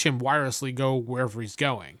could watch him wirelessly go wherever he's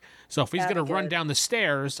going. So if he's That'd going be to run good. down the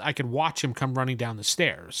stairs, I could watch him come running down the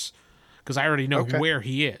stairs because I already know Okay. where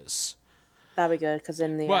he is. that'd be good because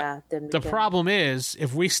then But then we the can- problem is,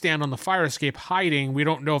 if we stand on the fire escape hiding, we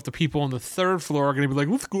don't know if the people on the third floor are going to be like,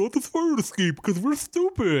 "Let's go out the fire escape because we're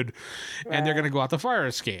stupid," and they're Right. going to go out the fire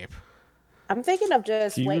escape. I'm thinking of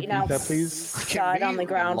just Can you waiting repeat that, please? outside Can on we the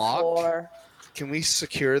ground lock? floor. Can we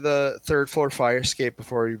secure the third floor fire escape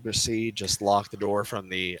before we proceed? Just lock the door from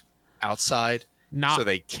the outside Not so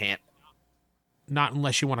they can't. not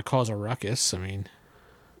unless you want to cause a ruckus. I mean,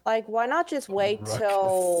 Like, why not just wait Ruckus.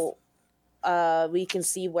 till we can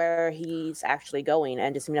see where he's actually going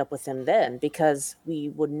and just meet up with him then? Because we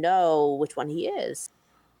would know which one he is,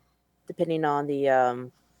 depending on the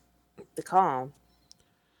comm.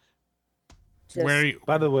 Just, where?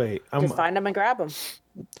 By the way, I'm just find him and grab him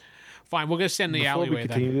Fine, we're going to stand in the before we alleyway then.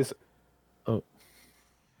 continue this.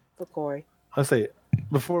 for Corey. I'll say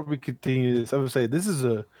before we continue this, I would say this is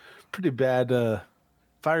a pretty bad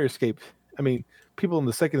fire escape. I mean, people on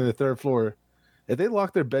the second and the third floor, if they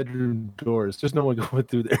lock their bedroom doors, there's no one going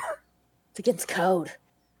through there. It's against code.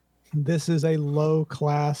 This is a low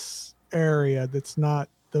class area that's not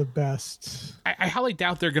the best. I highly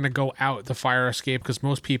doubt they're going to go out the fire escape because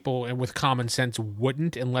most people and with common sense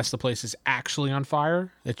wouldn't unless the place is actually on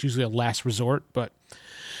fire. That's usually a last resort. But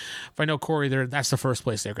if I know Corey, that's the first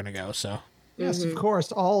place they're going to go. So Yes, of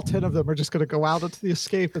course. All 10 of them are just going to go out into the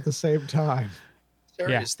escape at the same time. Sir,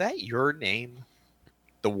 Yeah. is that your name?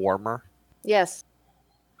 The Warmer? Yes.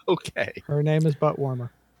 Okay. Her name is Butt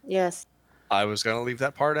Warmer. Yes. I was going to leave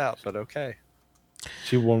that part out, but okay.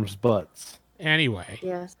 She warms butts. anyway,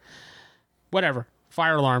 Yes. whatever.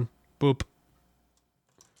 Fire alarm. Boop.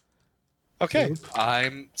 Okay.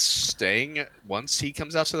 I'm staying. Once he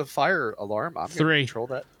comes out to the fire alarm, I'm going to 3. control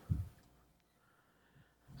that.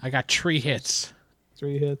 I got 3 hits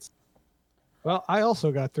 3 hits. Well, I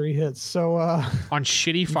also got 3 hits. So on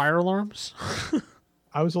shitty fire alarms.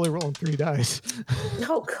 I was only rolling 3 dice.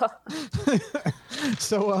 Oh god.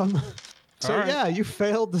 So All right. yeah, you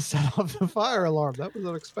failed to set off the fire alarm. That was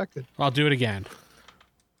unexpected. I'll do it again.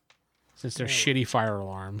 Since they're shitty fire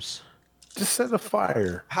alarms. Just set a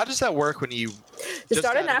fire. How does that work when you To just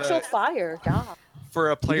start an out of actual a- fire. God. for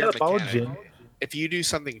a player gotta follow mechanic? Jin. If you do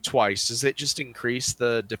something twice, does it just increase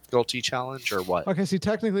the difficulty challenge or what? Okay, see,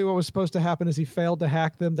 technically what was supposed to happen is he failed to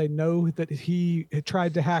hack them. They know that he had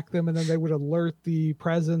tried to hack them, and then they would alert the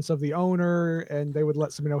presence of the owner, and they would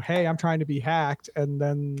let somebody know, hey, I'm trying to be hacked. And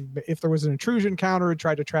then if there was an intrusion counter, it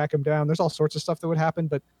tried to track him down. There's all sorts of stuff that would happen,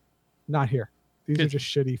 but not here. These are Good. just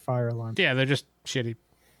shitty fire alarms. Yeah, they're just shitty.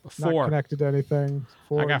 Not 4. connected to anything.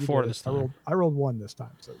 I got you 4 did it. this time. I rolled 1 this time,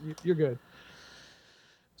 so you're good.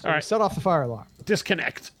 So All right. set off the fire alarm.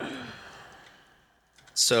 Disconnect.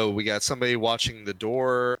 So we got somebody watching the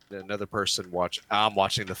door, and another person I'm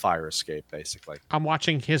watching the fire escape, basically. I'm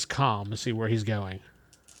watching his comm to see where he's going.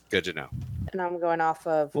 Good to know. And I'm going off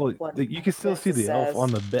of Well, what you can still see the says. elf on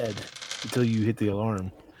the bed until you hit the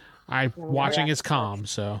alarm. I'm watching his comm,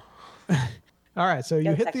 so All right, so you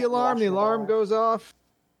Gotta hit check the the alarm. The washing alarm door. goes off.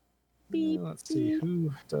 Beep, Let's see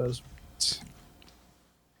who does.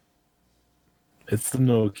 It's the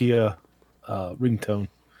Nokia ringtone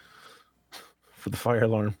for the fire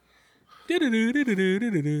alarm.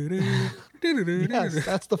 Yes,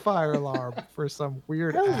 that's the fire alarm for some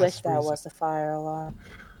weird. I ass wish that reason. was the fire alarm.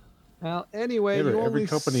 Well, anyway, you Every only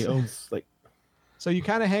company s- owns like So you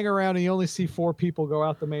kind of hang around and you only see 4 people go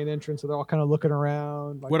out the main entrance, so they're all kind of looking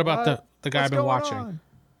around. Like, what about the guy What's I've been going watching? on?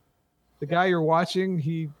 The guy you're watching,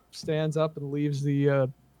 he stands up and leaves the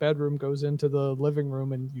bedroom, goes into the living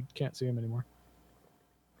room, and you can't see him anymore.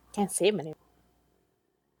 Can't see him anymore.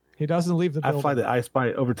 He doesn't leave the I building. fly the I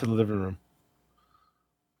Spy over to the living room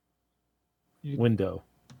You- window.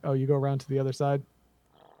 Oh, you go around to the other side.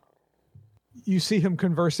 You see him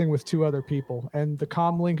conversing with 2 other people, and the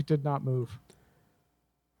comm link did not move.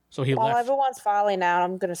 So he While left. everyone's filing out,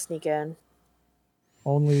 I'm gonna sneak in.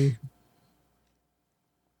 Only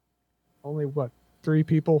what? 3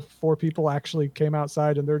 people, 4 people actually came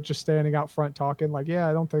outside, and they're just standing out front talking. Like, yeah,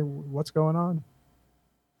 I don't think what's going on.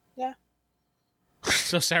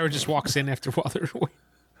 So Sarah just walks in after while they're away.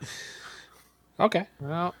 Okay.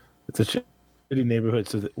 Well, It's a shitty neighborhood,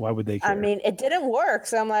 so why would they care? I mean, it didn't work,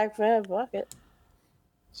 so I'm like, fuck it.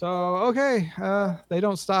 so okay, they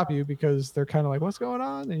don't stop you because they're kind of like, what's going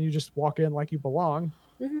on? And you just walk in like you belong.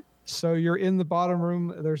 Mhm. So you're in the bottom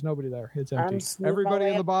room. There's nobody there. It's empty. sneak my Everybody way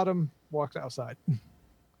in the up. bottom walks outside.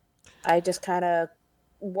 I just kind of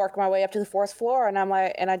work my way up to the 4th floor, and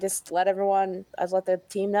I just let the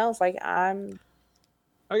team know, it's like, I'm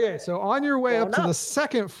Okay, so on your way up Going to up. the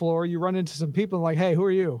 2nd floor, you run into some people like, hey, who are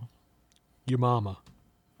you? Your mama.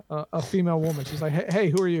 A female woman. She's like, hey,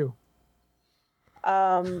 who are you?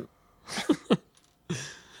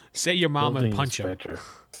 Say your mama and Building punch him. inspector.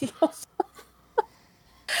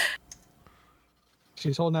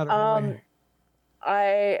 She's holding out her hand.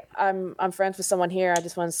 Like, I'm friends with someone here. I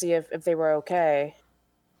just want to see if they were okay.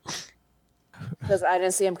 Because I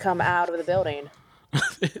didn't see him come out of the building.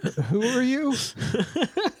 who are you?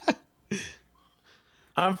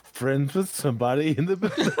 I'm friends with somebody in the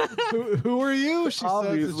building. who are you? She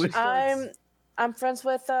Obviously. says. And she starts, I'm friends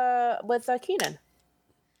with Keenan.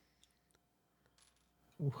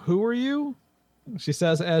 who are you? She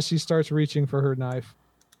says as she starts reaching for her knife.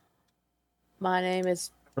 My name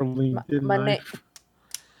is Arlington my knife.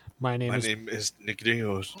 My name My is name is Nick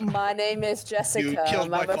Dios. Jessica. You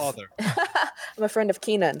killed my father. I'm a friend of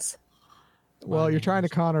Keenan's. Well, you're trying to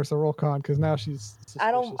con her, so roll con because now she's.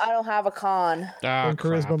 I Suspicious. don't have a con. Ah, And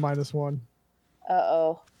charisma crap. -1.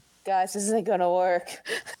 Uh-oh. Guys, this isn't gonna work.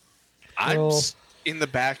 I'm Roll. in the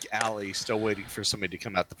back alley, still waiting for somebody to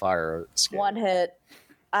come out the fire escape. 1 hit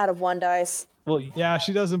out of 1 dice. Well, Yeah,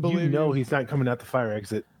 she doesn't believe you know you. he's not coming out the fire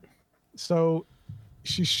exit. So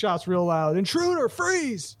she shouts real loud, "Intruder,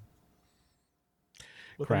 freeze!"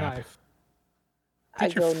 With Crap. a knife. I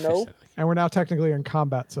Get your go, fist nope. out of the- And we're now technically in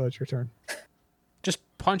combat, so it's your turn. Just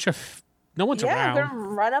punch no one's Yeah, I'm around. gonna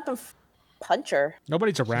run up and punch her.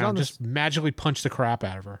 Nobody's on around. the Just magically punch the crap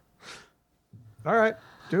out of her. All right,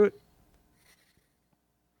 do it.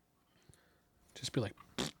 Just be like,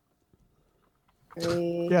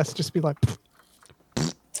 3, Yes, just be like,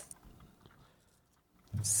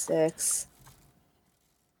 6.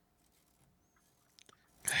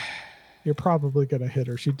 you're probably going to hit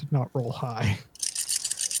her. She did not roll high.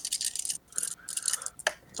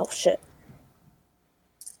 Oh shit.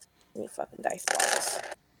 Give me fucking dice balls.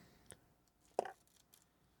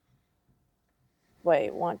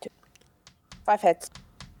 Wait, 1, 2. 5 hits.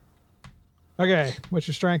 Okay, what's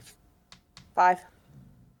your strength? 5.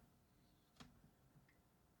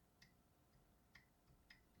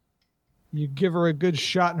 You give her a good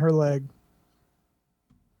shot in her leg.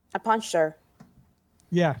 I punched her.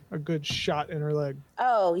 Yeah, a good shot in her leg.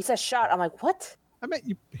 Oh, he said shot. I'm like, what? I meant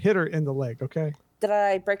you hit her in the leg, okay? Did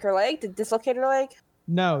I break her leg? Did dislocate her leg?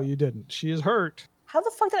 No, you didn't. She is hurt. How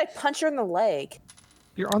the fuck did I punch her in the leg?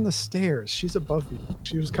 You're on the stairs. She's above you.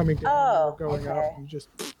 She was coming down. Oh, you were going okay. up. You just.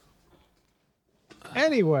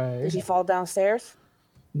 Anyway. Did she fall downstairs?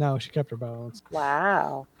 No, she kept her balance.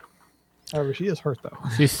 Wow. However, she is hurt, though.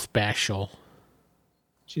 she's special.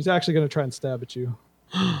 She's actually going to try and stab at you.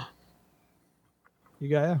 You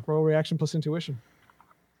got roll reaction plus intuition.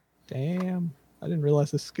 Damn. I didn't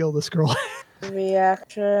realize the skill this girl had.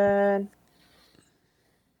 Reaction.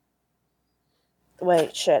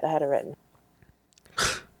 Wait, shit, I had it written.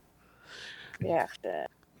 Reaction.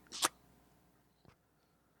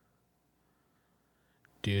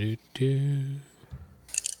 Do do do.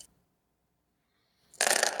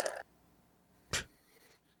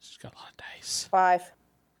 She's got a lot of dice. 5.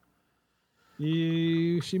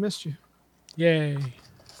 She missed you. Yay.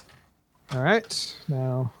 All right.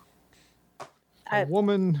 Now, a I,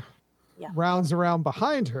 woman Yeah. rounds around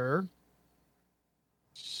behind her.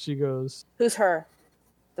 She goes, who's her?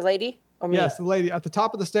 The lady? Or me? yes, the lady at the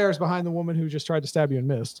top of the stairs behind the woman who just tried to stab you and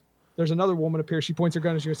missed. There's another woman up here. She points her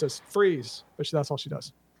gun at you and says, "Freeze!" But that's all she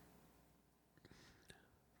does.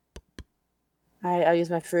 I'll use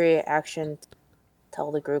my free action to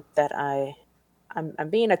tell the group that I'm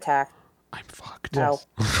being attacked. I'm fucked. Yes.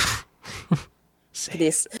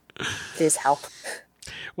 Please, please help.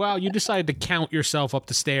 Well, you decided to count yourself up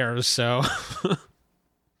the stairs, so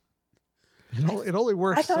It only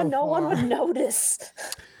works. I thought so no one far. would notice.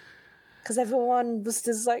 Because everyone was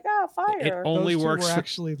just like, fire. It only Those two works were for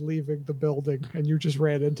actually leaving the building, and you just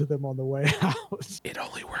ran into them on the way out. it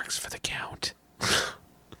only works for the count.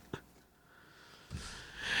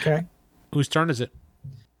 Okay. Whose turn is it?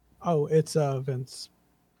 Oh, it's Vince.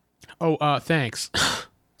 Oh, thanks.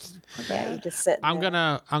 Yeah, you just sit I'm there.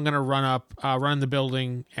 gonna run up, run in the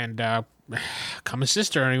building, and come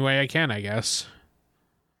assist her any way I can, I guess.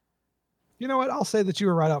 You know what? I'll say that you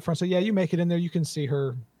were right out front. So yeah, you make it in there. You can see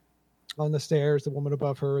her on the stairs, the woman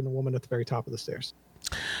above her, and the woman at the very top of the stairs.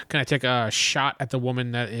 Can I take a shot at the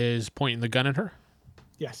woman that is pointing the gun at her?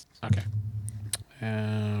 Yes. Okay.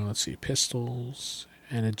 Let's see, pistols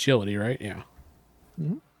and agility, right? Yeah.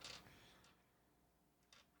 Mhm.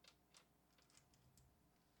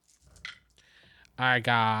 I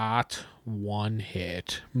got 1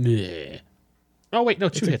 hit. Bleh. Oh wait, no,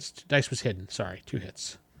 2 hits. Dice was hidden. Sorry, 2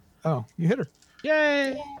 hits. Oh, you hit her.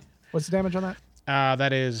 Yay! What's the damage on that?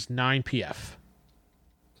 That is 9 PF.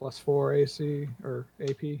 +4 AC or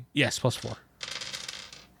AP. Yes, +4.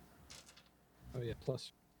 Oh yeah,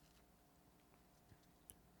 plus.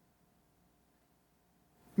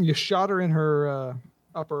 You shot her in her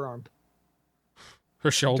upper arm.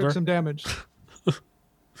 Her shoulder. Took some damage.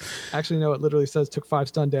 Actually, no. It literally says took 5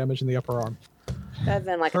 stun damage in the upper arm. That'd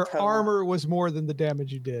been like Her a total. armor was more than the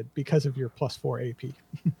damage you did because of your +4 AP.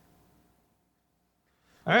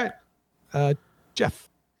 All right, Jeff.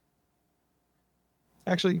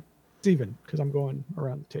 Actually, Steven, because I'm going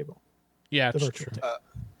around the table. Yeah, The it's virtual true. table.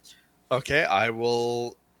 Okay, I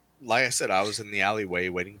will. Like I said, I was in the alleyway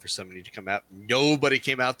waiting for somebody to come out. Nobody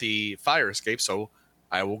came out the fire escape, so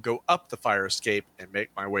I will go up the fire escape and make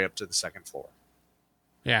my way up to the second floor.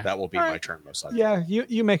 Yeah. That will be All my right. turn, most likely. Yeah,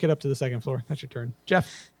 you make it up to the second floor. That's your turn.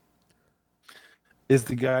 Jeff, Is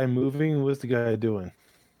the guy moving? What's the guy doing?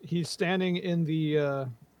 he's standing in the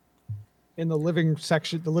living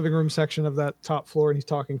room section of that top floor, and he's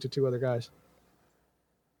talking to 2 other guys.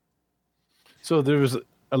 So there was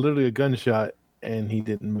literally a gunshot and he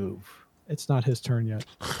didn't move. It's not his turn yet.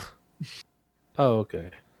 Oh, okay.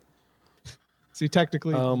 See,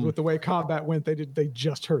 technically, with the way combat went, they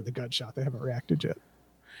just heard the gunshot. They haven't reacted yet.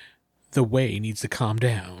 The way needs to calm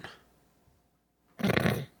down.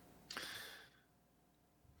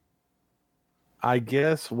 I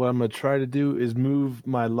guess what I'm gonna try to do is move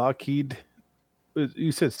my Lockheed.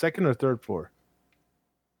 You said second or third floor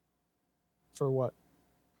For what?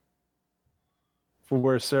 for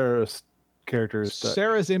where Sarah's character is stuck.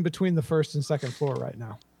 Sarah's in between the first and second floor right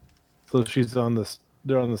now. So she's on the.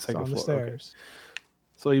 They're on the It's second on the floor. Okay. stairs.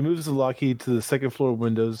 So he moves the Lockheed to the second floor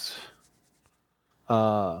windows.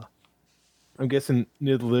 I'm guessing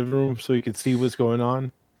near the living room, so you can see what's going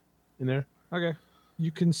on in there. Okay. You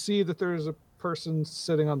can see that there's a person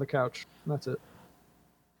sitting on the couch. That's it.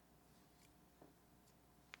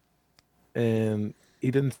 And he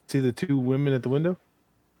didn't see the two women at the window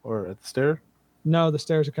or at the stair. No, the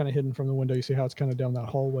stairs are kind of hidden from the window. You see how it's kind of down that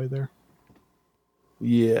hallway there.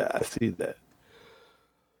 Yeah, I see that.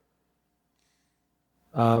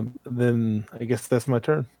 Then I guess that's my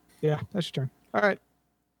turn. Yeah, that's your turn. All right.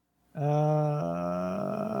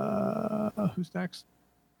 Who's next?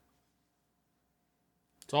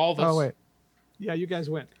 It's all of us. Oh, wait. Yeah, you guys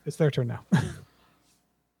win. It's their turn now.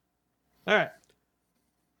 All right.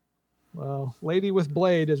 Well, Lady with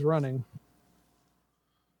Blade is running.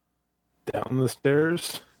 Down the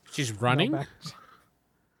stairs. She's No, running? back-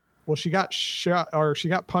 Well, she got shot or she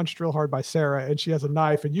got punched real hard by Sarah, and she has a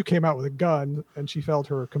knife, and you came out with a gun, and she failed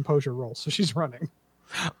her composure roll, so she's running.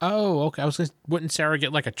 Oh, okay. Wouldn't Sarah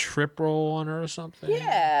get like a trip roll on her or something?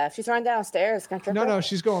 Yeah, if she's running downstairs. Can I trip No, her? no,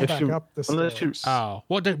 she's going If back she- up the unless she- stairs. Oh,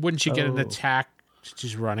 well, wouldn't she get an Oh. attack?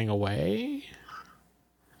 She's running away.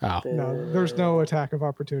 Oh, No, there's no attack of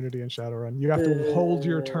opportunity in Shadowrun. You have to hold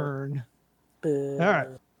your turn. Boo. All right.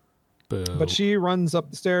 boo. But she runs up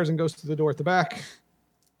the stairs and goes to the door at the back.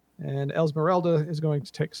 And Esmeralda is going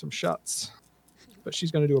to take some shots. But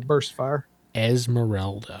she's going to do a burst fire.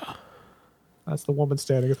 Esmeralda. That's the woman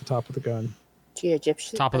standing at the top of the gun. She a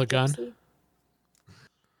gypsy? Top of the a gun?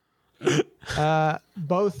 gypsy?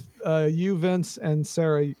 Both you, Vince, and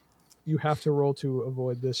Sarah, you have to roll to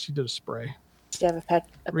avoid this. She did a spray. She have a pet?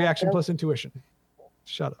 Reaction plus intuition.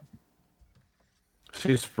 Shut up.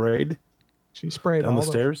 She sprayed She sprayed down all the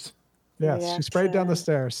stairs. Yes, she sprayed down the Reaction.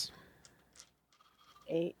 stairs.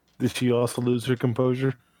 8. Did she also lose her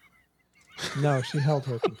composure? No, she held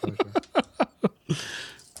her composure.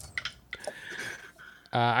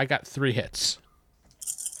 I got 3 hits.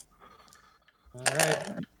 All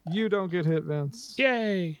right. You don't get hit, Vince.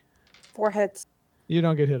 Yay! 4 hits. You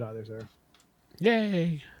don't get hit either, Sarah.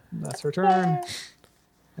 Yay! That's her turn.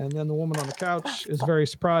 And then the woman on the couch is very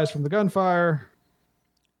surprised from the gunfire.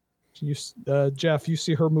 You, Jeff, you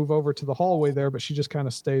see her move over to the hallway there, but she just kind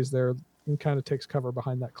of stays there and kind of takes cover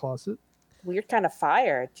behind that closet. Weird kind of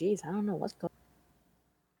fire. Jeez, I don't know what's going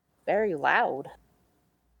on. Very loud.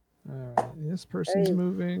 All right. This person's Very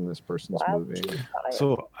moving. This person's Loud moving. fire.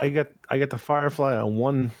 So I got the Firefly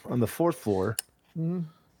on the fourth floor. Mhm.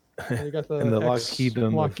 And you got the, And the X Lockheed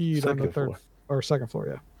on the Lockheed on the second third floor. or second floor,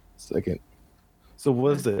 yeah. Second. So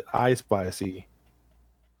what is it? I Spy see.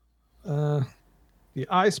 The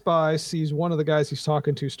I Spy sees one of the guys he's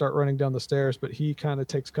talking to start running down the stairs, but he kind of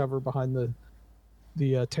takes cover behind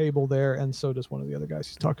the table there, and so does one of the other guys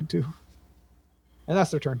he's talking to. And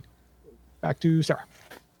that's their turn. Back to Sarah.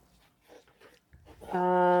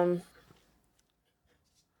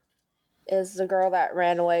 Is the girl that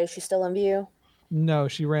ran away, is she still in view? No,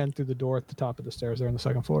 she ran through the door at the top of the stairs there on the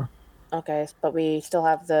second floor. Okay, but we still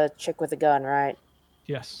have the chick with the gun, right?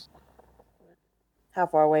 Yes. How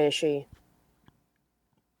far away is she?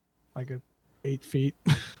 Like 8 feet.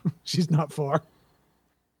 She's not far.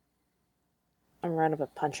 I'm running up a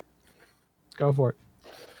punch. Go for it.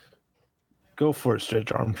 Go for it,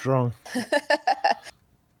 Stretch Armstrong.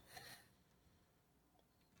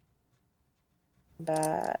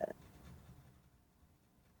 But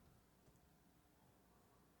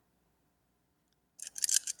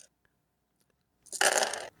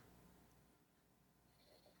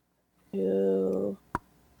two.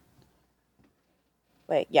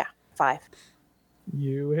 Wait, yeah, 5.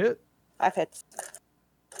 You hit. 5 hits.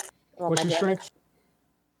 Roll What's my your damage. strength?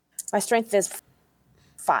 My strength is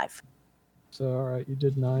 5. So, all right, you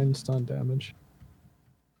did 9 stun damage.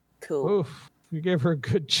 Cool. Oof. You gave her a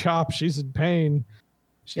good chop. She's in pain.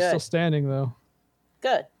 She's Good. still standing, though.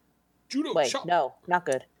 Good. Judo Wait, shot. no, not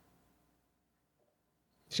good.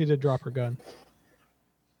 She did drop her gun.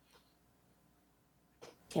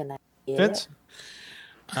 Can I get Vince?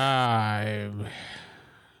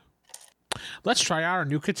 Let's try our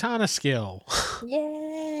new katana skill. it?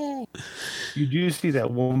 Yay! You do see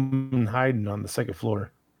that woman hiding on the second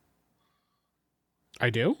floor. I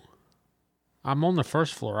do? I'm on the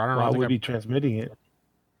first floor. I don't Well, I know. would be transmitting it.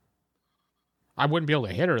 I wouldn't be able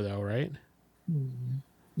to hit her, though, right?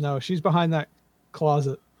 No, she's behind that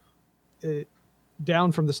closet. Directly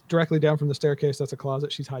down from the staircase, that's a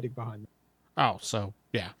closet. She's hiding behind it. Oh, so,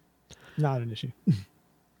 yeah. Not an issue.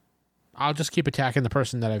 I'll just keep attacking the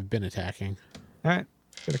person that I've been attacking. All right.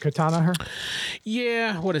 Gonna katana her.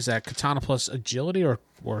 Yeah, what is that? Katana plus agility or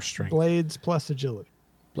strength? Blades plus agility.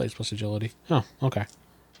 Blades plus agility. Oh, okay.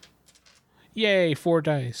 Yay, 4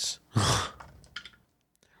 dice.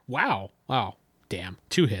 Wow. Damn.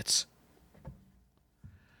 2 hits.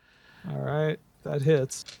 All right. That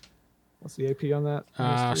hits. What's the AP on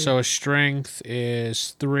that? So a strength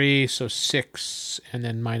is 3, so 6, and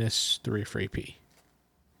then minus 3 for AP.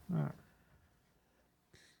 All right.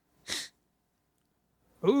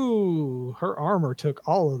 Ooh, her armor took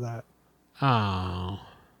all of that. Oh.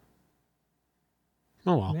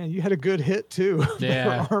 Oh, well. Man, you had a good hit too.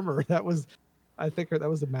 Yeah. Her armor. I think that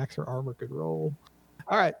was the max her armor could roll.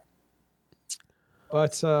 All right.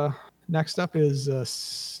 But next up is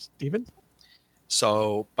Steven.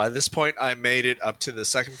 So by this point, I made it up to the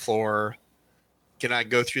second floor. Can I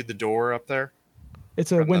go through the door up there?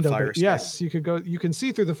 It's a From the window. fire But yes, you could go. You can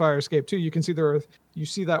see through the fire escape too. You can see you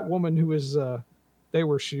see that woman who is they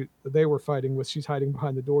were fighting with. She's hiding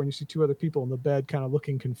behind the door, and you see 2 other people in the bed, kind of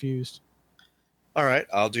looking confused. All right,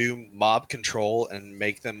 I'll do mob control and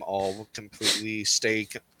make them all completely stay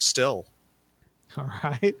still. All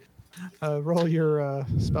right. Roll your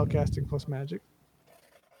spellcasting plus magic.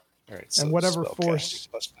 All right, And whatever spellcasting force-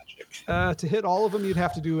 plus magic. To hit all of them, you'd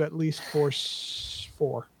have to do at least force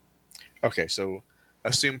 4. Okay, so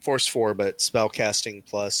assume force 4, but spellcasting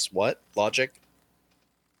plus what? Logic?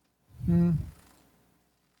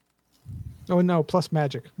 Oh no, plus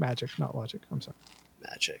magic. Magic, not logic. I'm sorry.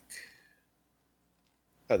 Magic.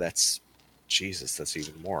 Oh, that's Jesus. That's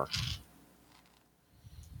even more.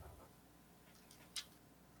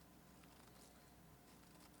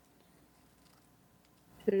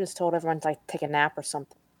 Should have just told everyone to take a nap or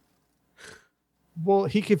something. Well,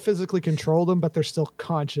 he could physically control them, but they're still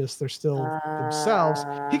conscious. They're still themselves.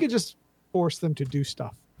 He could just force them to do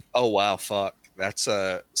stuff. Oh wow, fuck. That's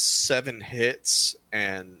 7 hits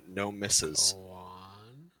and no misses.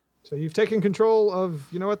 So you've taken control of.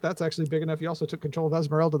 You know what? That's actually big enough. You also took control of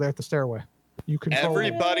Esmeralda there at the stairway. You control.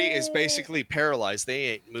 Everybody is basically paralyzed. They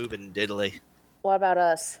ain't moving diddly. What about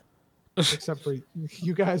us? Except for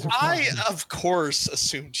you guys. Are I, fine. of course,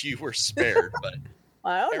 assumed you were spared, but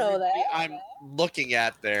I don't know that. I'm looking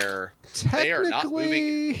at they are not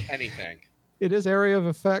moving Technically, anything. it is area of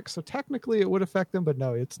effect, so technically it would affect them. But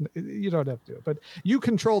no, you don't have to do it. But you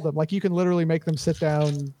control them. Like you can literally make them sit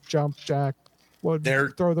down, jump, jack, They're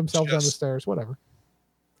throw themselves down the just- start whatever.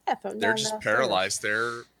 Yeah, from They're down just downstairs. paralyzed.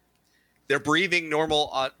 They're breathing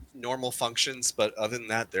normal functions, but other than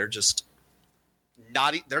that, they're just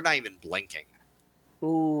not. They're not even blinking.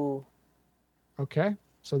 Ooh. Okay,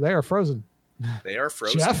 so they are frozen. They are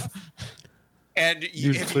frozen. Jeff, And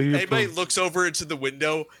if So you're anybody frozen. looks over into the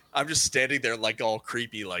window, I'm just standing there like all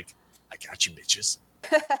creepy, like I got you, bitches.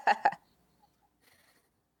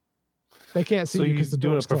 they can't see So you you're because the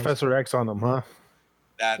doing a door's closed. Professor X on them, huh?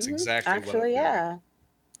 That's Mhm. exactly what I'm Actually, doing. yeah.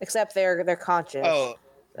 Except they're conscious. Oh,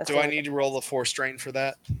 That's do the I only- need to roll a 4 strain for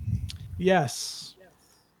that? Yes,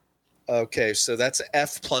 Okay, so that's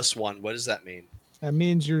F plus 1. What does that mean? that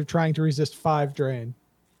means you're trying to resist 5 drain.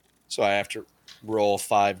 So I have to roll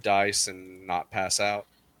 5 dice and not pass out.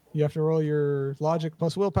 You have to roll your logic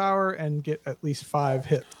plus willpower and get at least 5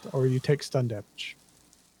 hit, or you take stun damage.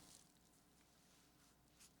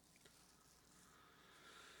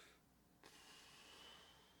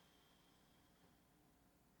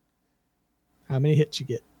 How many hits you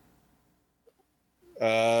get?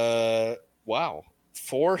 Wow.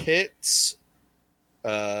 4 hits.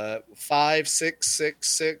 5, 6, 6,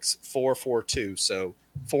 6, 4, 4, 2. So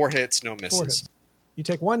 4 hits, no 4 misses. hits. You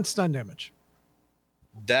take 1 stun damage.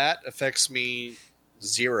 That affects me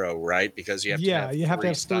 0, right? Because you have to have you have to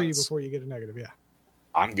have 3 stuns. before you get a negative. Yeah.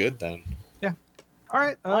 I'm good then. All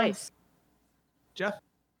right. Nice. Jeff.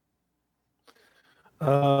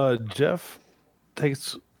 Jeff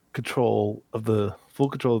takes full control of the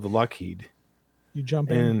Lockheed. You jump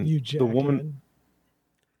in. And You the jack woman-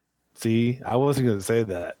 See, I wasn't going to say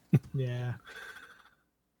that. in. Yeah.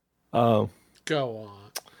 Um, Go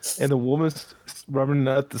on. and the woman's running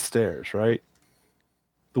up the stairs, right?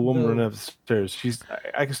 The woman No. running up the stairs.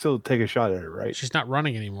 I can still take a shot at her, right? She's not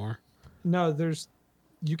running anymore. No,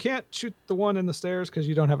 you can't shoot the one in the stairs because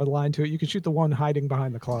you don't have a line to it. You can shoot the one hiding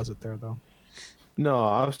behind the closet there, though. No,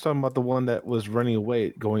 I was talking about the one that was running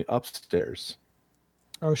away, going upstairs.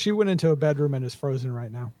 Oh, she went into a bedroom and is frozen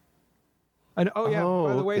right now. And oh yeah, Oh,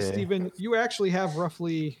 by the way, okay. Stephen, you actually have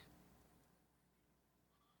roughly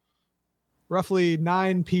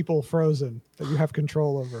 9 people frozen that you have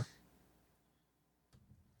control over.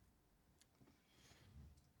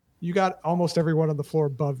 You got almost everyone on the floor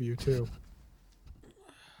above you too.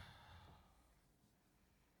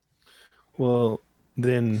 Well,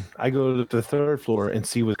 then I go to the third floor and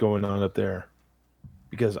see what's going on up there,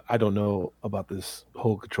 because I don't know about this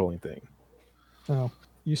whole controlling thing. Oh,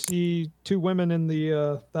 you see 2 women in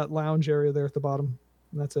the that lounge area there at the bottom.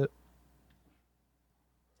 And that's it.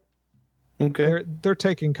 Okay. They're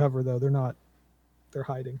taking cover though. They're not. They're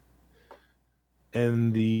hiding.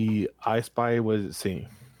 And the I Spy, what is it seeing?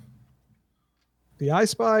 The I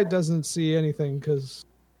Spy doesn't see anything because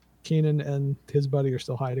Keenan and his buddy are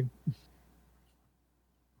still hiding.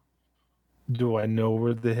 Do I know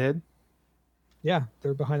where they head? Yeah,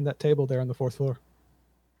 they're behind that table there on the 4th floor.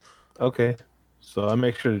 Okay. So I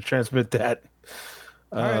make sure to transmit that.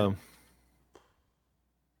 right.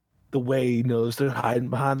 The way knows they're hiding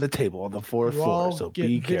behind the table on the 4th You floor, all so get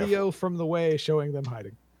be video careful. from the way showing them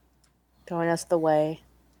hiding. Showing us the way.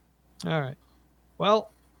 All right.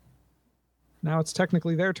 Well, now it's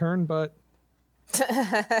technically their turn, but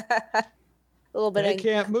A little bit, they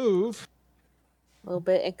can't move, a little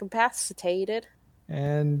bit incapacitated.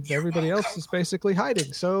 and everybody else is basically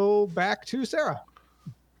hiding. So back to Sarah.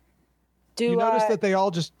 You notice that they all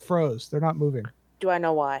just froze. They're not moving. Do I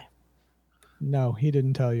know why? No, he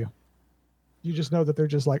didn't tell you. You just know that they're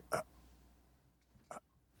just like,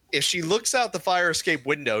 If she looks out the fire escape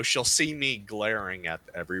window, she'll see me glaring at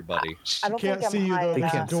everybody. she I don't can't think I'm see you though. hiding. They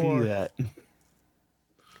There's a can't door. see that.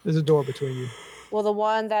 There's a door between you. Well, the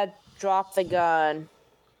one that dropped the gun,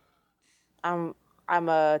 I'm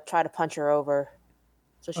try to punch her over.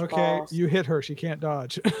 So she Okay, falls. you hit her. She can't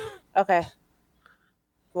dodge. Okay.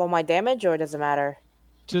 Roll my damage, or does it matter?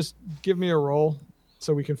 Just give me a roll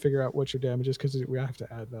so we can figure out what your damage is, because we have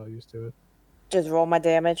to add values to it. Just roll my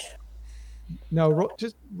damage. No,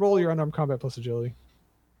 just roll your unarmed combat plus agility.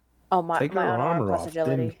 Oh, my Take her unarmed armor plus off,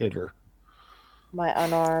 agility. then hit her. My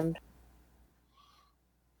unarmed.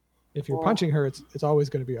 If you're Cool. punching her, it's always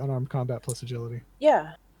going to be unarmed combat plus agility.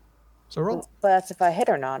 Yeah, So roll. but that's if I hit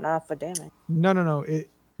or not for damage. No.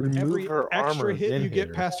 Remove Every her extra armor, hit then you hit get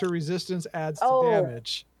her. past her resistance adds to Oh.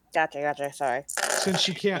 damage. Gotcha. Sorry. Since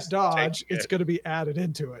she can't dodge, Take it. it's going to be added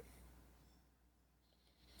into it.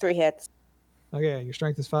 3 hits. Okay, your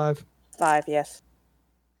strength is 5. 5, yes.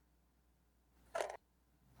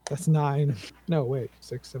 That's 9. No, wait,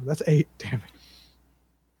 6, 7. That's 8. Damn it.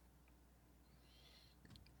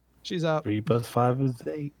 She's up. 3 plus 5 is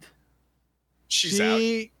 8. She's out.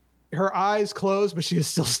 Her eyes closed, but she is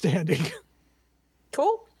still standing.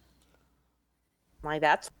 Cool. Like,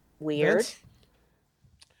 that's weird. Vince?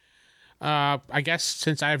 I guess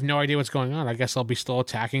since I have no idea what's going on, I guess I'll be still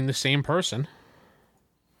attacking the same person.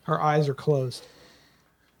 Her eyes are closed.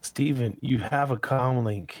 Steven, you have a comm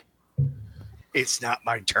link. It's not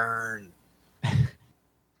my turn.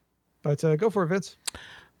 But go for it, Vince.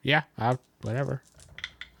 Yeah, whatever.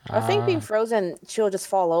 I think being frozen, she'll just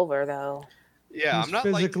fall over, though. Yeah, He's I'm not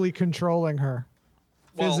physically controlling her.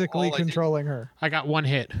 Well, Physically all I did- controlling her. I got 1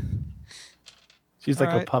 hit. She's like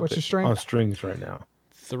Alright, a what's your puppet strength? on strings right now.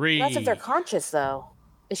 3. That's if they're conscious, though.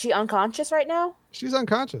 Is she unconscious right now? She's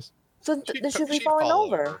unconscious. So She'd then she'll be she'd falling fall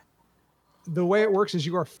over. The way it works is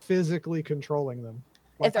you are physically controlling them.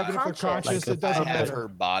 If they're even conscious. conscious, Like it a I doesn't have matter. her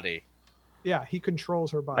body. Yeah, he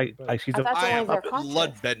controls her body. but She's I a thought I so am long as they're conscious.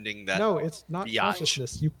 blood bending that. no, it's not biatch.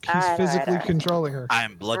 consciousness. He's Alright, physically alright. controlling her. I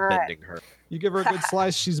am blood Alright. bending her. You give her a good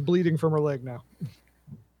slice, she's bleeding from her leg now.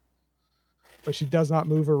 But she does not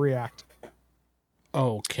move or react.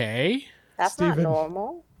 Okay. That's not Steven.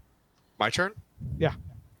 normal. My turn? Yeah.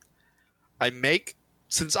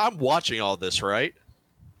 Since I'm watching all this, right?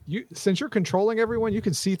 Since you're controlling everyone, you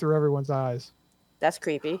can see through everyone's eyes. That's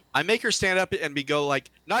creepy. I make her stand up and go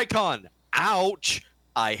like, Nikon, ouch,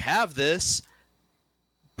 I have this.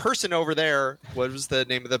 Person over there, what was the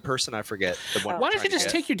name of the person? I forget. The one Why I'm don't you trying to just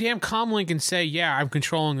get. take your damn comm link and say, yeah, I'm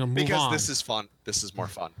controlling them, move Because on. this is fun. This is more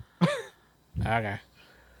fun. Okay.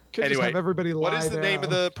 Could just Anyway, have everybody lie What is the name of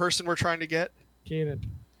down. the person we're trying to get? Keenan?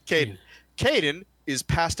 Caden. Caden is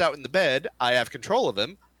passed out in the bed. I have control of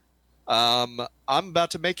him. I'm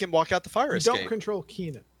about to make him walk out the fire You escape. don't control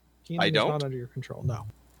Keenan. Keenan I is don't? not under your control. No.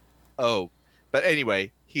 Oh, but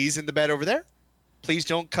anyway, he's in the bed over there. Please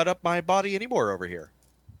don't cut up my body anymore over here.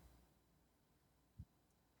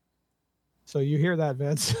 So you hear that,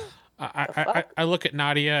 Vince? I look at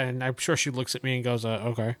Nadia, and I'm sure she looks at me and goes,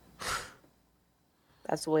 okay.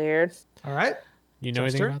 That's weird. All right. You know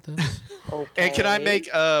anything Chester? about this? Okay. And can I make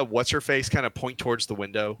what's her face kind of point towards the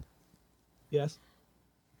window? Yes.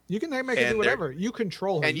 You can make her And do there- whatever. You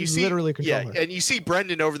control her. And you see, literally control yeah, her. and you see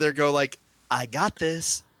Brendan over there go like, "I got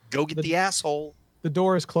this. Go get the asshole." The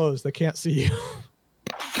door is closed. They can't see you.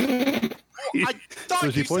 I thought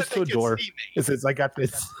So she you points said to a they could door. see me. It says, "I got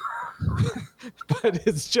this." But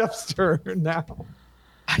it's Jeff's turn now.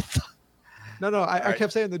 I thought. No. I right.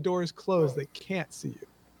 kept saying the door is closed. They can't see you.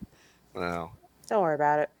 No. Don't worry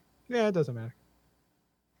about it. Yeah, it doesn't matter.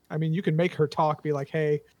 I mean, you can make her talk, be like,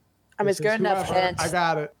 hey, I mean, this it's good is enough whoever. hint. I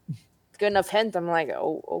got it. Good enough hint. I'm like,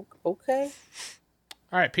 oh, okay.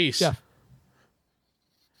 All right, peace. Yeah.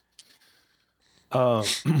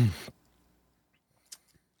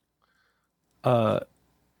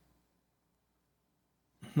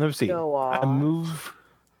 Let me see. Go I on. move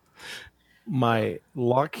my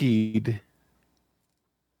Lockheed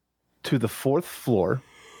to the 4th floor,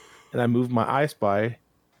 and I move my I Spy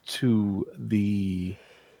to the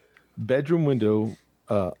bedroom window.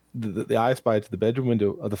 The I Spy to the bedroom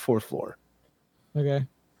window of the 4th floor, Okay.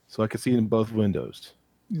 so I can see in both windows.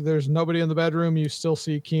 There's nobody in the bedroom. You still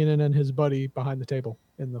see Keenan and his buddy behind the table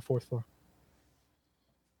in the 4th floor.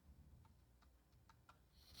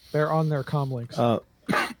 They're on their comm links.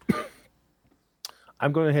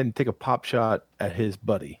 I'm going ahead and take a pop shot at his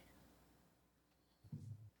buddy.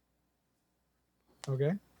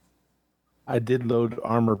 Okay. I did load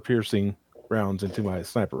armor piercing rounds into my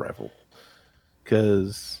sniper rifle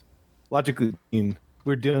because logically,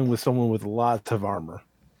 we're dealing with someone with lots of armor.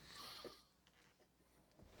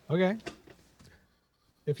 Okay.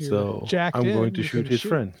 If you're So jacked I'm in, going to you shoot can his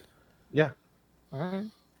friend. Yeah. All right.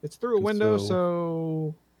 It's through a window, So-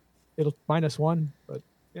 so it'll -1, but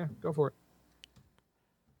yeah, go for it.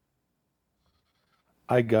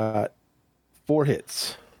 I got 4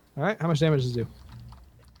 hits. All right. How much damage does it do?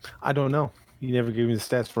 I don't know. You never gave me the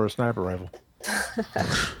stats for a sniper rifle.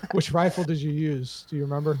 Which rifle did you use? Do you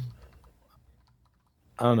remember?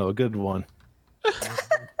 I don't know. A good one.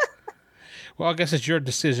 Well, I guess it's your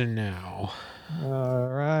decision now. All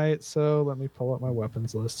right. So let me pull up my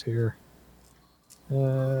weapons list here.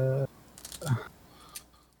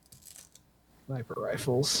 Sniper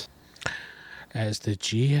rifles. As the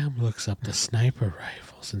GM looks up the sniper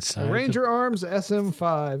rifles inside. the- Ranger Arms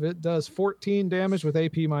SM5. It does 14 damage with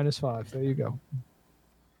AP -5. There you go.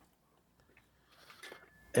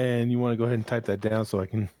 And you want to go ahead and type that down so I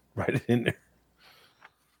can write it in there.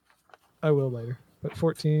 I will later. But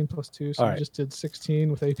 14 plus 2, so All you right. just did 16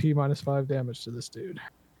 with AP -5 damage to this dude. You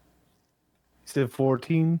said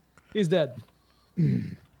 14. He's dead.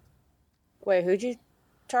 Wait, who'd you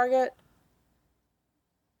target?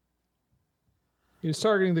 He was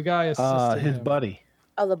targeting the guy assisting His him. buddy.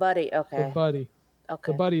 Oh, the buddy. The Okay. buddy.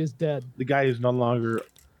 Okay. The buddy is dead. The guy who's no longer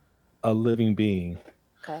a living being.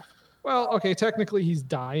 Okay. Well, okay, technically he's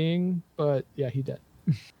dying, but yeah, he dead.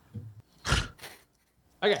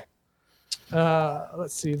 Okay.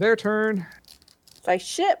 Let's see. Their turn. It's like,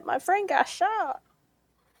 shit, my friend got shot.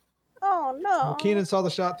 Oh, no. Well, Keenan saw the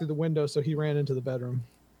shot through the window, so he ran into the bedroom.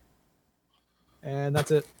 And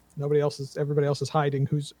that's it. Everybody else is hiding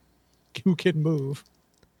who can move.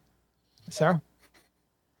 Sarah?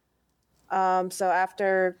 So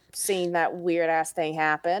after seeing that weird ass thing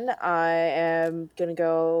happen, I am gonna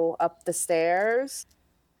go up the stairs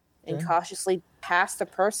and Okay. cautiously pass the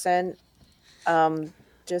person.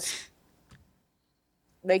 Just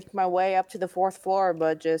make my way up to the 4th floor,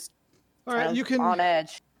 but just All right, kind of you can on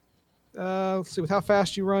edge. let's see, with how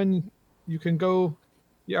fast you run, you can go.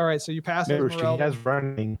 Yeah, all right, so you pass Remember, she Esmeralda. has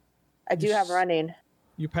running. I do have running.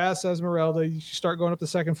 You pass Esmeralda, you start going up the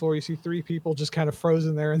 2nd floor, you see 3 people just kind of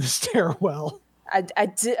frozen there in the stairwell. I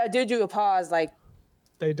did do a pause, like,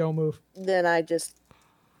 They don't move. then I just,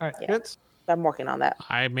 All right, Yeah. Vince? I'm working on that.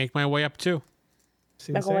 I make my way up too.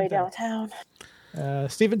 See the Make my way same thing. downtown.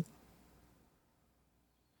 Steven?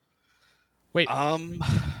 Wait,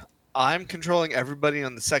 I'm controlling everybody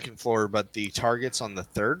on the 2nd floor, but the targets on the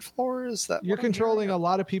 3rd floor. Is that You're what I'm controlling hearing? a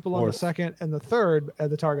lot of people on the 2nd and the 3rd, and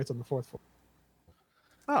the target's on the 4th floor.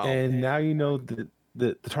 Oh, And now you know that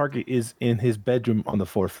the target is in his bedroom on the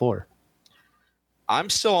 4th floor. I'm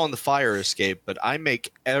still on the fire escape, but I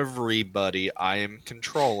make everybody I am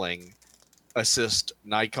controlling assist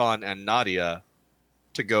Nikon and Nadia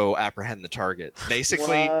to go apprehend the target.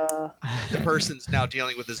 Basically, the person's now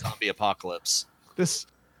dealing with the zombie apocalypse.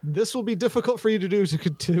 This will be difficult for you to do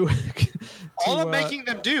to All I'm to, making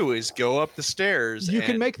them do is go up the stairs. you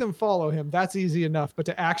can and- make them follow him. That's easy enough, but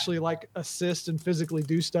to actually like assist and physically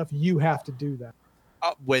do stuff, you have to do that.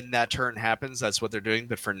 when that turn happens, that's what they're doing.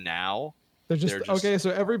 But for now, They're just, They're just- okay. So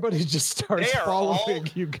everybody just starts They are following all-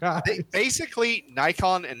 you guys. Basically,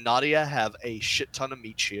 Nikon and Nadia have a shit ton of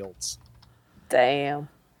meat shields. Damn.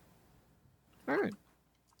 All right.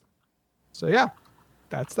 So yeah,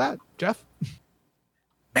 that's that. Jeff.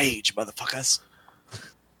 Mage, motherfuckers.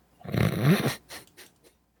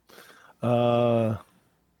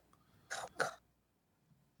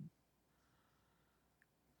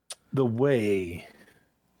 The way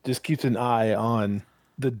just keeps an eye on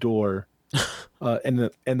the door and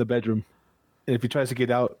the bedroom. And if he tries to get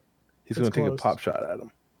out, he's It's going to take a closed. pop shot at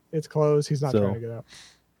him. It's closed. He's not So- trying to get out.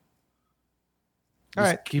 All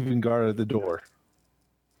Just right. keeping guard at the door.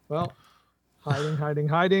 Well,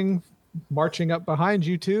 hiding, marching up behind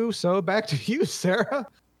you two. So back to you, Sarah.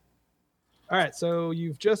 All right. So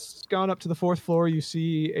you've just gone up to the 4th floor. You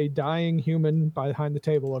see a dying human behind the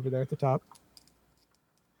table over there at the top.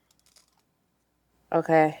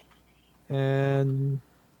 Okay. And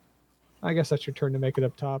I guess that's your turn to make it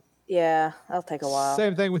up top. Yeah, that'll take a while.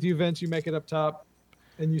 Same thing with you, Vince. You make it up top,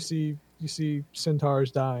 and you see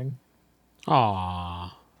Centaur's dying.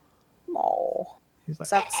 Aw. Oh, He's like,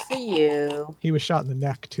 sucks for you. he was shot in the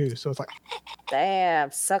neck too. So it's like,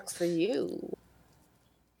 Damn, sucks for you.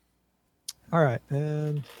 all right,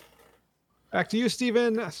 and back to you,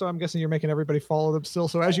 Steven. So I'm guessing you're making everybody follow them still.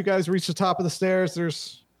 So as you guys reach the top of the stairs,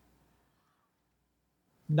 there's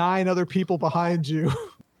 9 other people behind you.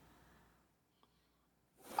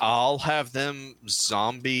 I'll have them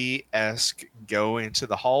zombie-esque go into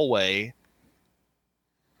the hallway.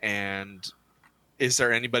 And is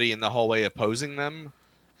there anybody in the hallway opposing them?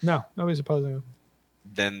 No, nobody's opposing him.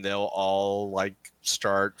 Then they'll all like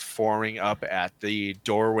start forming up at the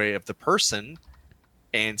doorway of the person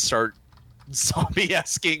and start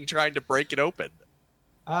zombie-esking trying to break it open.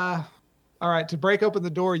 All right, to break open the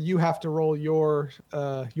door, you have to roll your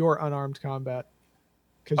unarmed combat.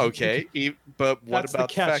 'Cause Okay, but what That's the about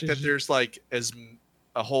the catch fact is that you- there's like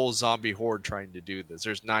a whole zombie horde trying to do this?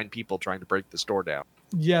 There's 9 people trying to break this door down.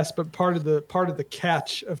 Yes, but part of the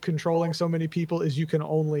catch of controlling so many people is you can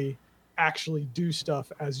only actually do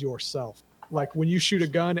stuff as yourself. Like when you shoot a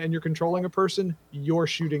gun and you're controlling a person, you're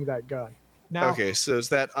shooting that gun. Now, Okay, so is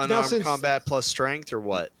that unarmed since- combat plus strength or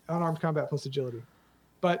what? unarmed combat plus agility.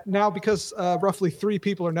 But now, because roughly 3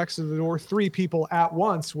 people are next to the door, 3 people at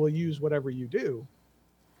once will use whatever you do.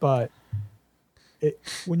 But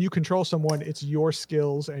when you control someone, it's your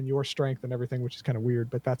skills and your strength and everything, which is kind of weird.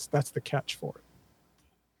 But that's the catch for it.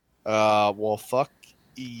 Well, fuck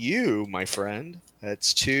you, my friend.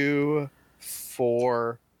 That's 2,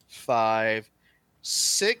 4, 5,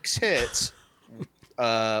 6 hits,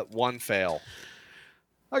 1 fail.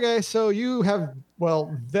 Okay, so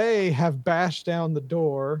they have bashed down the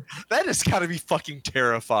door. That has got to be fucking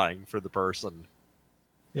terrifying for the person.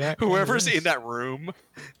 Yeah, Whoever's Keenan in that room,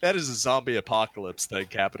 that is a zombie apocalypse thing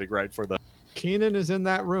happening right for them. Keenan is in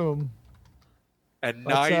that room. And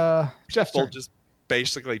Let's, 9 Jeff's people turn. just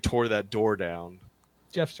basically tore that door down.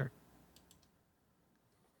 Jeff's turn.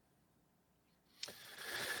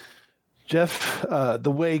 Jeff,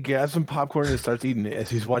 the way grabs some popcorn and starts eating it as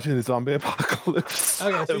he's watching the zombie apocalypse.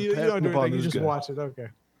 Okay, so you don't do Upon anything. You this just guy. watch it. Okay.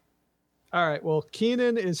 All right. Well,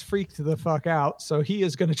 Keenan is freaked the fuck out, so he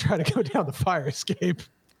is going to try to go down the fire escape.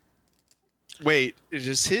 Wait,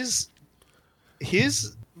 is his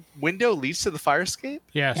window leads to the fire escape?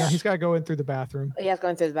 Yes. Yeah, he's got to go in through the bathroom. Yeah,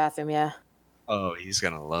 going through the bathroom. Yeah. Oh, he's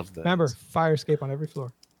gonna love that. Remember, fire escape on every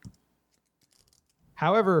floor.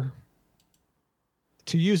 However,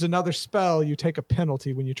 to use another spell, you take a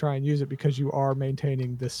penalty when you try and use it because you are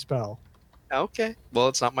maintaining this spell. Okay. Well,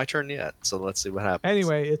 it's not my turn yet, so let's see what happens.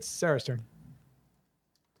 Anyway, it's Sarah's turn.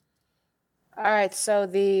 All right. So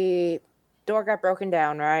the door got broken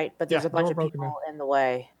down, right? But there's Yeah, a bunch door of broken people in the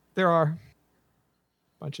way. There are a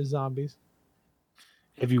bunch of zombies.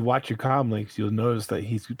 If you watch your comm links, you'll notice that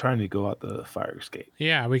he's trying to go out the fire escape.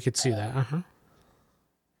 Yeah, we could see that.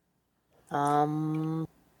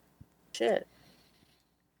 Shit.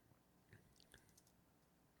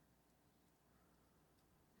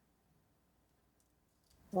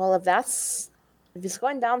 Well, if he's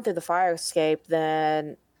going down through the fire escape,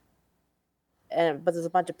 then, but there's a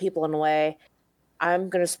bunch of people in the way, I'm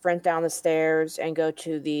gonna sprint down the stairs and go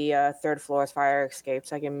to the 3rd floor's fire escape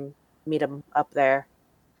so I can meet him up there.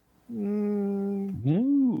 Ooh.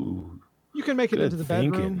 You can make it Good into the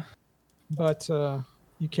thinking. bedroom, but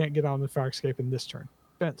you can't get on the fire escape in this turn.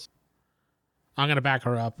 Vince. I'm going to back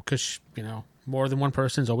her up because, more than one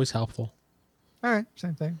person is always helpful. All right,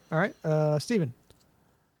 same thing. All right, Steven.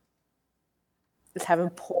 Just have him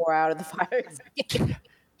pour out of the fire escape.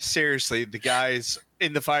 Seriously, the guys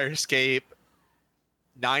in the fire escape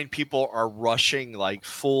 9 people are rushing like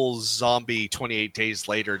full zombie 28 days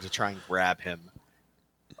later to try and grab him.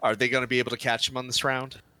 Are they going to be able to catch him on this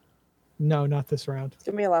round? No, not this round. It's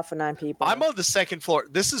gonna be a lot for 9 people. I'm on the second floor.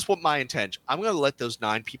 This is what my intention. I'm going to let those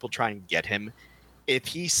 9 people try and get him. If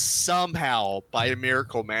he somehow, by a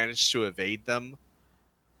miracle, managed to evade them,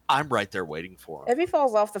 I'm right there waiting for him. If he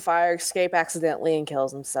falls off the fire escape accidentally and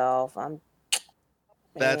kills himself,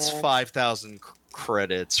 That's Man. 5,000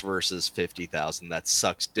 credits versus 50,000. That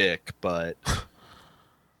sucks dick, but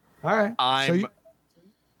All right. I'm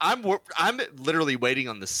literally waiting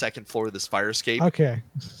on the second floor of this fire escape. Okay.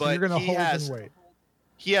 So But you're gonna he hold has- and wait.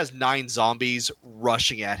 He has 9 zombies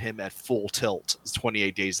rushing at him at full tilt. It's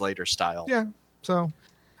 28 days later style. Yeah. So,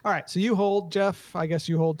 all right. So you hold, Jeff. I guess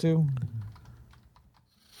you hold too.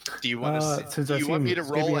 Do you want to? Since Do I you see want him me to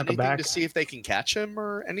escaping roll out the anything back- to see if they can catch him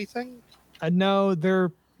or anything? No, they're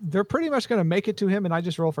pretty much gonna make it to him, and I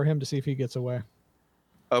just roll for him to see if he gets away.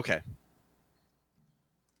 Okay.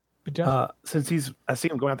 But Jeff, Since I see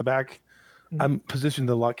him going out the back, Mhm. I'm positioned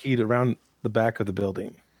the Lockheed around the back of the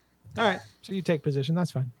building. all right. So you take position. That's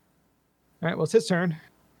fine. All right. Well, it's his turn.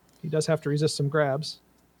 He does have to resist some grabs,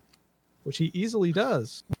 which he easily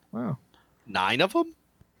does. Wow. 9 of them?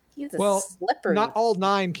 He's a Well, slippery. Not all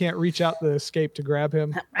 9 can't reach out the escape to grab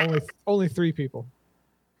him. Only 3 people.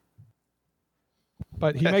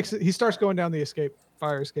 But he makes it. He starts going down the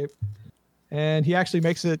fire escape, and he actually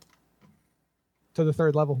makes it to the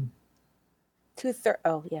 3rd level. 2/3.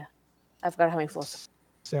 Oh yeah, I forgot how many floors.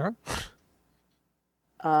 Sarah,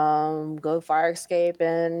 Go fire escape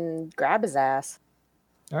and grab his ass.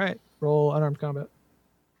 all right. Roll unarmed combat.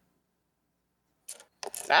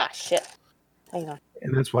 Ah shit. Hang on.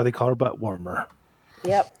 And that's why they call her butt warmer.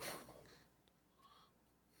 Yep.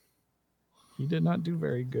 He did not do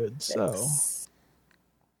very good. So 6.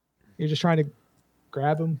 you're just trying to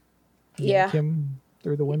grab him, yank Yeah. him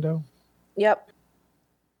through the window. Yep.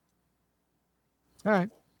 All right.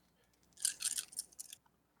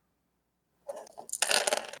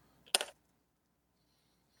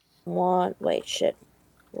 One. Wait. Shit.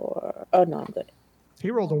 4. Oh no, I'm good. He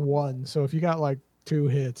rolled a 1, so if you got like 2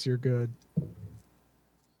 hits, you're good.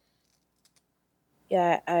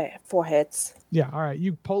 Yeah. 4 hits. Yeah. All right.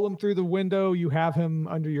 You pull him through the window. You have him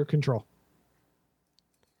under your control.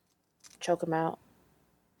 Choke him out.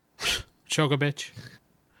 Choke a bitch.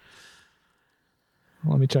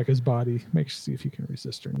 Let me check his body. See if he can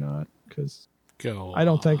resist or not. Because Go. I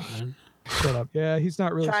don't think- on. shut up. Yeah, he's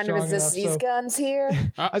not really Trying to strong resist enough, these so- guns here.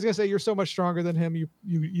 I was gonna say you're so much stronger than him.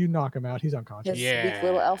 You knock him out. He's unconscious. His Yeah. weak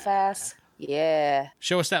little elf ass. Yeah.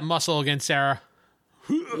 Show us that muscle again, Sarah.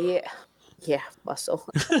 Yeah. Yeah. Muscle.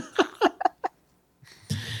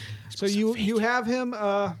 So you have him.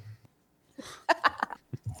 All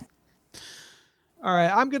right,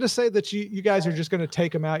 I'm gonna say that you guys are just gonna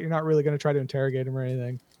take him out. You're not really gonna try to interrogate him or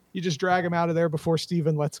anything. You just drag him out of there before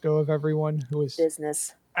Steven lets go of everyone who is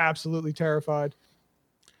Business. absolutely terrified.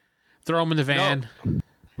 Throw him in the van.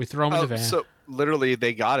 We throw him in the van. So literally,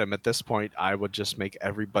 they got him. At this point, I would just make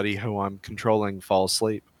everybody who I'm controlling fall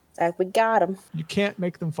asleep. Like we got him. You can't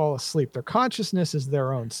make them fall asleep. Their consciousness is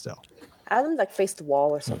their own still. Have them like face the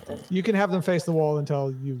wall or something. You can have them face the wall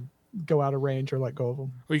until you go out of range or let go of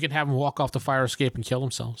them. Or you can have them walk off the fire escape and kill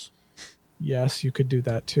themselves. Yes, you could do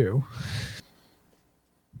that too.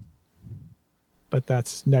 But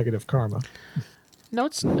that's negative karma. No,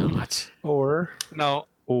 it's not. Or No,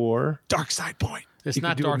 Dark side point. It's you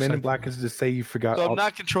not could do what dark Men in side. Black is to say you forgot. so all- I'm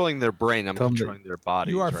not controlling their brain. I'm Tell them controlling their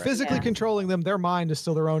bodies. You are right? physically Yeah. controlling them. Their mind is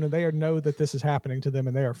still their own, and they know that this is happening to them,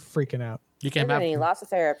 and they are freaking out. You They're can gonna need have lots of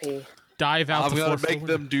therapy. dive out I'm the gonna fourth make floor.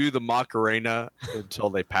 them do the Macarena until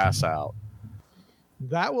they pass out.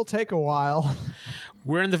 That will take a while.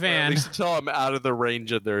 We're in the Or at van. least until I'm out of the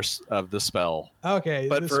range of the spell. Okay,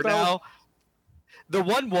 But the for spell- now, the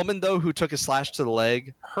one woman though who took a slash to the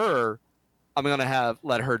leg, I'm gonna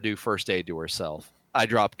let her do first aid to herself. I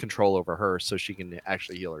drop control over her so she can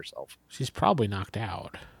actually heal herself. She's probably knocked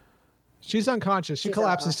out. she's unconscious. She She's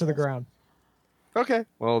collapses to the unconscious. ground. Okay.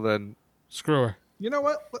 Well then, Screw her. You know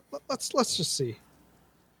what? Let's just see.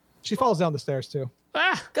 She falls down the stairs too.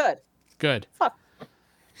 Ah, Good. good.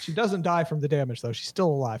 She doesn't die from the damage though. She's still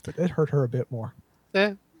alive, but it hurt her a bit more.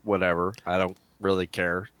 whatever. I don't really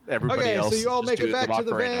care. Everybody Okay, else. so you all just make do it back to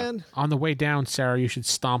the Macarena. van, On the way down, Sarah, you should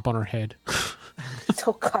stomp on her head.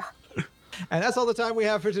 Oh God. and that's all the time we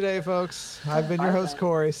have for today, folks. I've been your host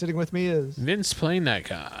Corey. Sitting with me is Vince playing that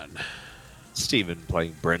card. Steven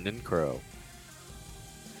playing Brendan Crow.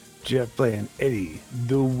 Jeff playing Eddie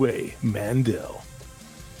the Way Mandel.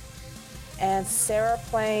 And Sarah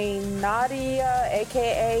playing Nadia,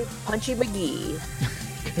 aka Punchy McGee.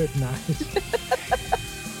 good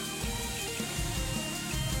night.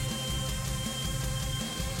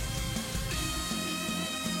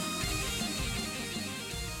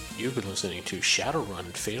 You've been listening to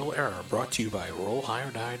Shadowrun Fatal Error, brought to you by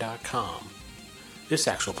RollHigherDie.com. This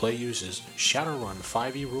actual play uses Shadowrun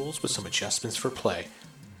 5e rules with some adjustments for play.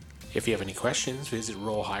 If you have any questions, visit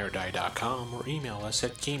RollHigherDie.com or email us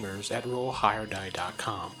at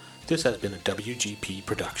gamers@RollHigherDie.com. This has been a WGP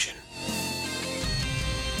production.